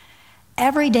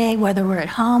 Every day, whether we're at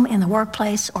home, in the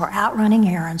workplace, or out running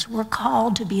errands, we're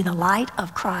called to be the light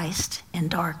of Christ in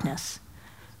darkness.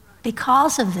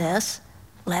 Because of this,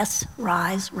 let's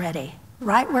rise ready,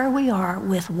 right where we are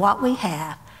with what we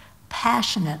have,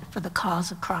 passionate for the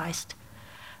cause of Christ.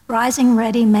 Rising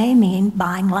ready may mean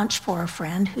buying lunch for a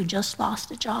friend who just lost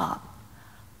a job,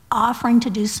 offering to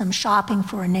do some shopping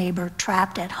for a neighbor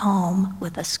trapped at home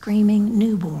with a screaming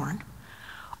newborn,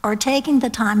 or taking the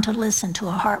time to listen to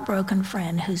a heartbroken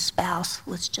friend whose spouse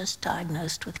was just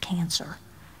diagnosed with cancer.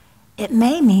 It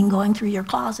may mean going through your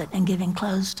closet and giving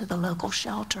clothes to the local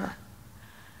shelter.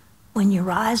 When you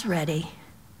rise ready,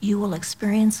 you will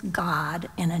experience God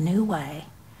in a new way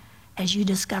as you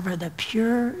discover the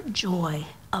pure joy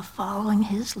of following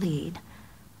his lead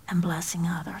and blessing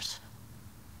others.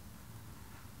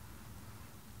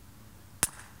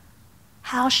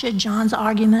 How should John's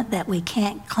argument that we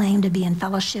can't claim to be in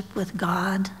fellowship with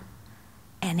God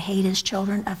and hate his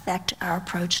children affect our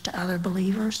approach to other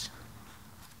believers?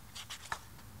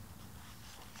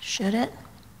 Should it?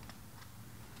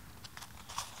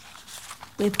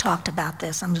 We've talked about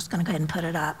this. I'm just going to go ahead and put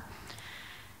it up.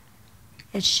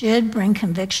 It should bring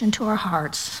conviction to our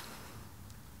hearts,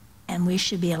 and we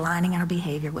should be aligning our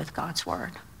behavior with God's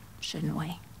word, shouldn't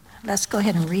we? Let's go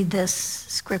ahead and read this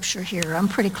scripture here. I'm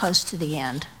pretty close to the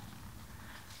end.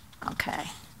 Okay.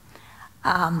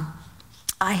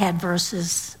 I had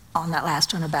verses on that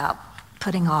last one about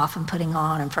putting off and putting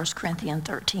on in 1 Corinthians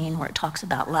 13 where it talks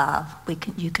about love.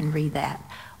 You can read that.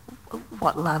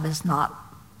 What love is not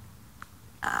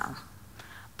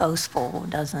boastful,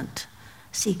 doesn't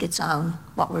seek its own,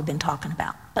 what we've been talking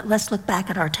about. But let's look back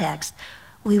at our text.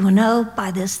 We will know by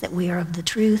this that we are of the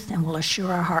truth and will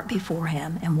assure our heart before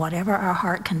him. And whatever our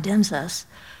heart condemns us,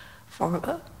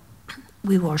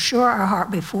 we will assure our heart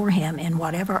before him in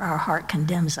whatever our heart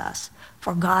condemns us.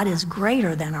 For God is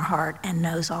greater than our heart and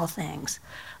knows all things.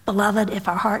 Beloved, if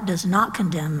our heart does not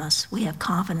condemn us, we have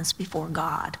confidence before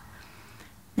God.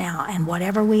 Now, and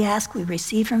whatever we ask, we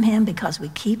receive from him because we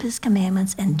keep his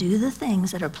commandments and do the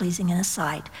things that are pleasing in his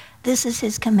sight. This is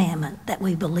his commandment, that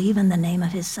we believe in the name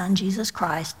of his Son, Jesus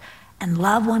Christ, and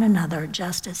love one another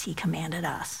just as he commanded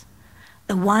us.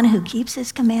 The one who keeps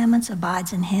his commandments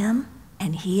abides in him,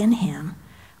 and he in him.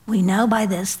 We know by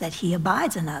this that he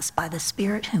abides in us by the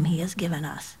Spirit whom he has given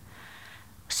us.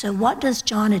 So what does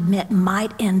John admit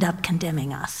might end up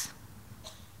condemning us?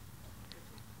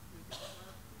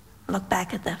 Look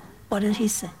back at what did he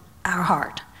say? Our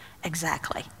heart,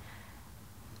 exactly.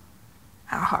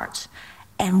 Our hearts.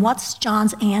 And what's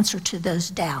John's answer to those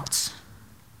doubts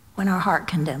when our heart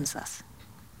condemns us?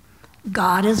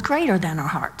 God is greater than our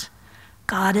heart.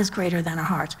 God is greater than our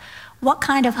hearts. What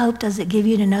kind of hope does it give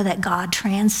you to know that God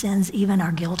transcends even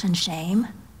our guilt and shame?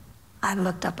 I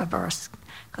looked up a verse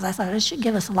because I thought it should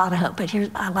give us a lot of hope, but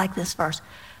I like this verse.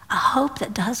 A hope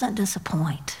that doesn't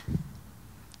disappoint.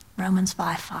 Romans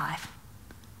 5:5.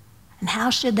 And how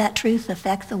should that truth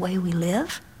affect the way we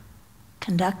live?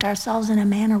 Conduct ourselves in a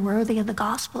manner worthy of the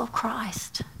gospel of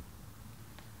Christ.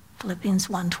 Philippians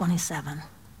 1:27.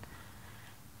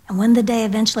 And when the day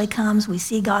eventually comes, we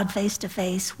see God face to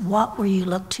face, what will you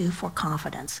look to for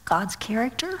confidence? God's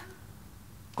character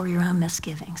or your own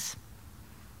misgivings?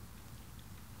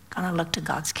 Gonna look to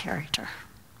God's character.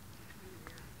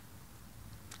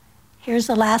 Here's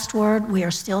the last word. We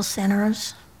are still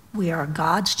sinners. We are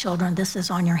God's children. This is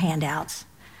on your handouts.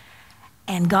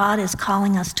 And God is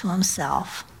calling us to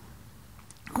himself.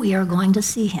 We are going to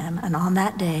see him, and on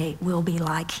that day we'll be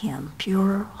like him,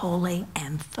 pure, holy,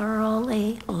 and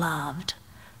thoroughly loved.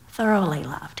 Thoroughly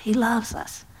loved. He loves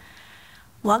us.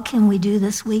 What can we do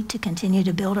this week to continue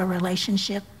to build a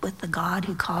relationship with the God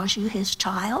who calls you his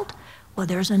child? Well,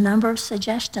 there's a number of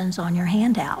suggestions on your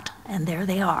handout, and there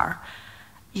they are.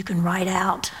 You can write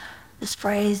out this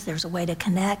phrase. There's a way to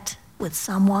connect with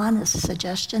someone. There's a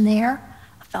suggestion there,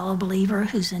 a fellow believer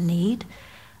who's in need.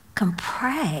 Can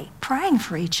pray, praying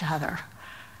for each other.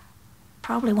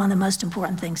 Probably one of the most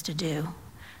important things to do.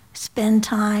 Spend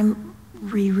time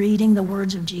rereading the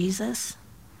words of Jesus.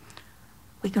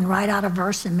 We can write out a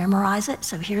verse and memorize it.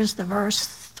 So here's the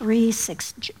verse,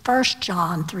 1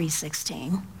 John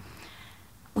 3:16.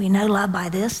 We know love by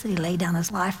this, that he laid down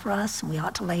his life for us, and we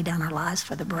ought to lay down our lives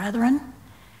for the brethren.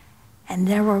 And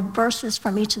there were verses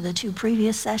from each of the two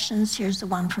previous sessions. Here's the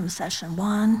one from session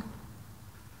 1.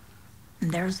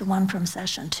 And there's the one from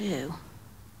session 2.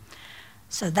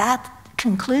 So that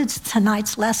concludes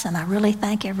tonight's lesson. I really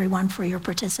thank everyone for your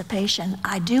participation.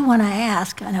 I do want to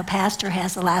ask, I know Pastor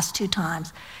has the last 2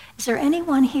 times, is there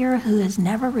anyone here who has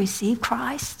never received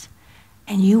Christ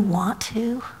and you want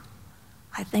to?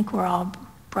 I think we're all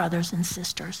brothers and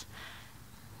sisters.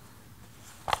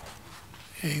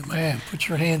 Amen. Put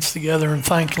your hands together and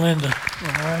thank Linda.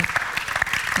 All right?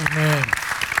 Amen.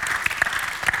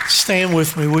 Stand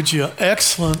with me, would you?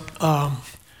 Excellent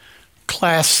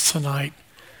class tonight.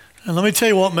 And let me tell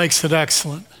you what makes it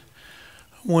excellent.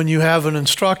 When you have an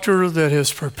instructor that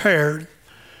is prepared,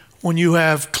 when you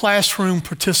have classroom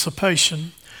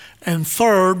participation, and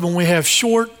third, when we have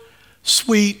short,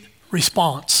 sweet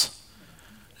response.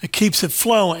 It keeps it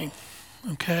flowing,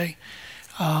 okay?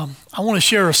 I want to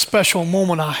share a special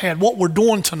moment I had. What we're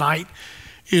doing tonight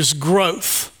is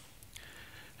growth.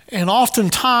 And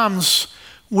oftentimes,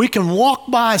 we can walk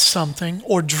by something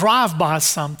or drive by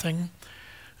something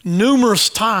numerous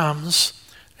times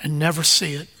and never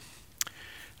see it.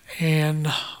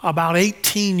 And about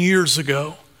 18 years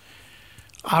ago,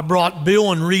 I brought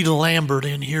Bill and Rita Lambert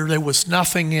in here. There was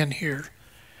nothing in here.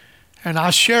 And I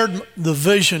shared the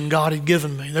vision God had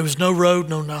given me. There was no road,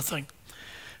 no nothing.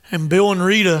 And Bill and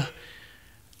Rita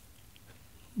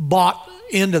bought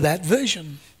into that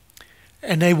vision.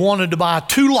 And they wanted to buy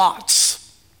 2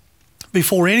 lots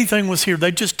before anything was here.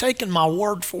 They'd just taken my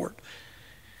word for it.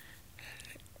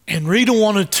 And Rita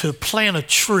wanted to plant a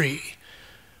tree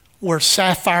where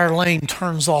Sapphire Lane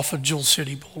turns off of Jewel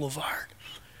City Boulevard.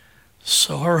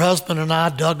 So her husband and I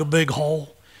dug a big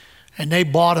hole. And they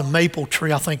bought a maple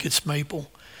tree, I think it's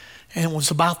maple, and it was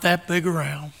about that big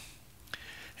around.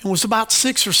 It was about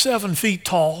 6 or 7 feet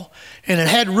tall, and it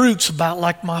had roots about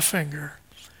like my finger.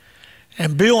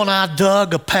 And Bill and I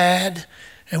dug a pad,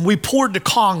 and we poured the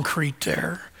concrete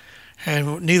there,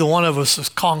 and neither one of us is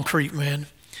concrete men.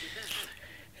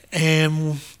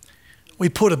 And we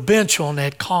put a bench on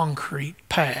that concrete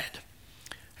pad,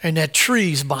 and that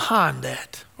tree's behind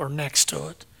that, or next to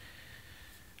it.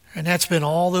 And that's been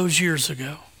all those years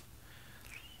ago.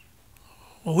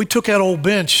 Well, we took that old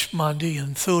bench Monday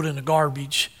and threw it in the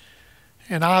garbage.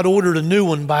 And I'd ordered a new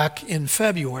one back in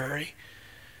February.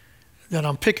 that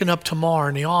I'm picking up tomorrow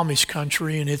in the Amish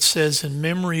country, and it says, in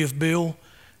memory of Bill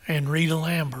and Rita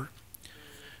Lambert.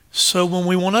 So when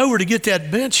we went over to get that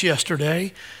bench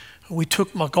yesterday, we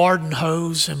took my garden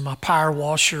hose and my power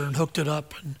washer and hooked it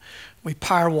up, and we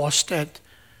power washed that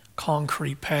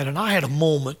concrete pad. And I had a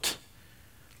moment.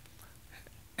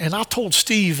 And I told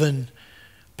Steve, and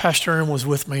Pastor Aaron was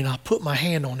with me, and I put my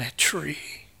hand on that tree.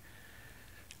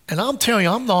 And I'm telling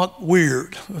you, I'm not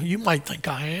weird. You might think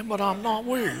I am, but I'm not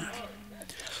weird.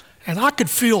 And I could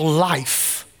feel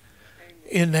life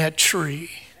in that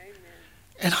tree.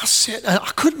 And I said,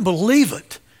 I couldn't believe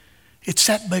it. It's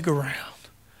that big around.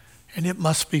 And it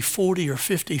must be 40 or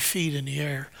 50 feet in the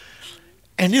air.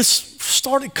 And this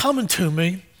started coming to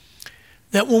me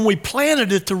that when we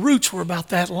planted it, the roots were about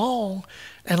that long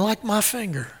and like my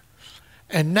finger.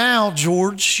 And now,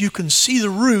 George, you can see the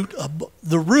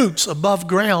roots above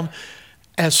ground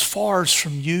as far as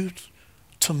from you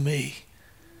to me.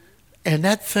 And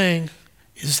that thing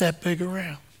is that big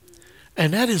around.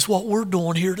 And that is what we're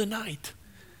doing here tonight.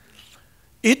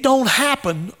 It don't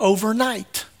happen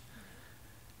overnight.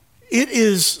 It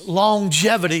is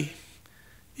longevity.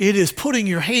 It is putting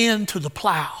your hand to the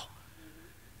plow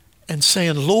and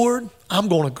saying, Lord, I'm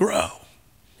going to grow.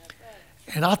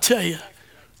 And I'll tell you,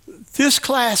 this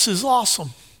class is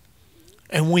awesome.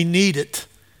 And we need it.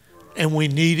 And we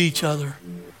need each other.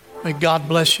 May God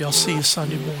bless you. I'll see you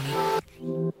Sunday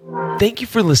morning. Thank you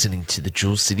for listening to the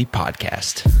Jewel City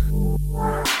Podcast.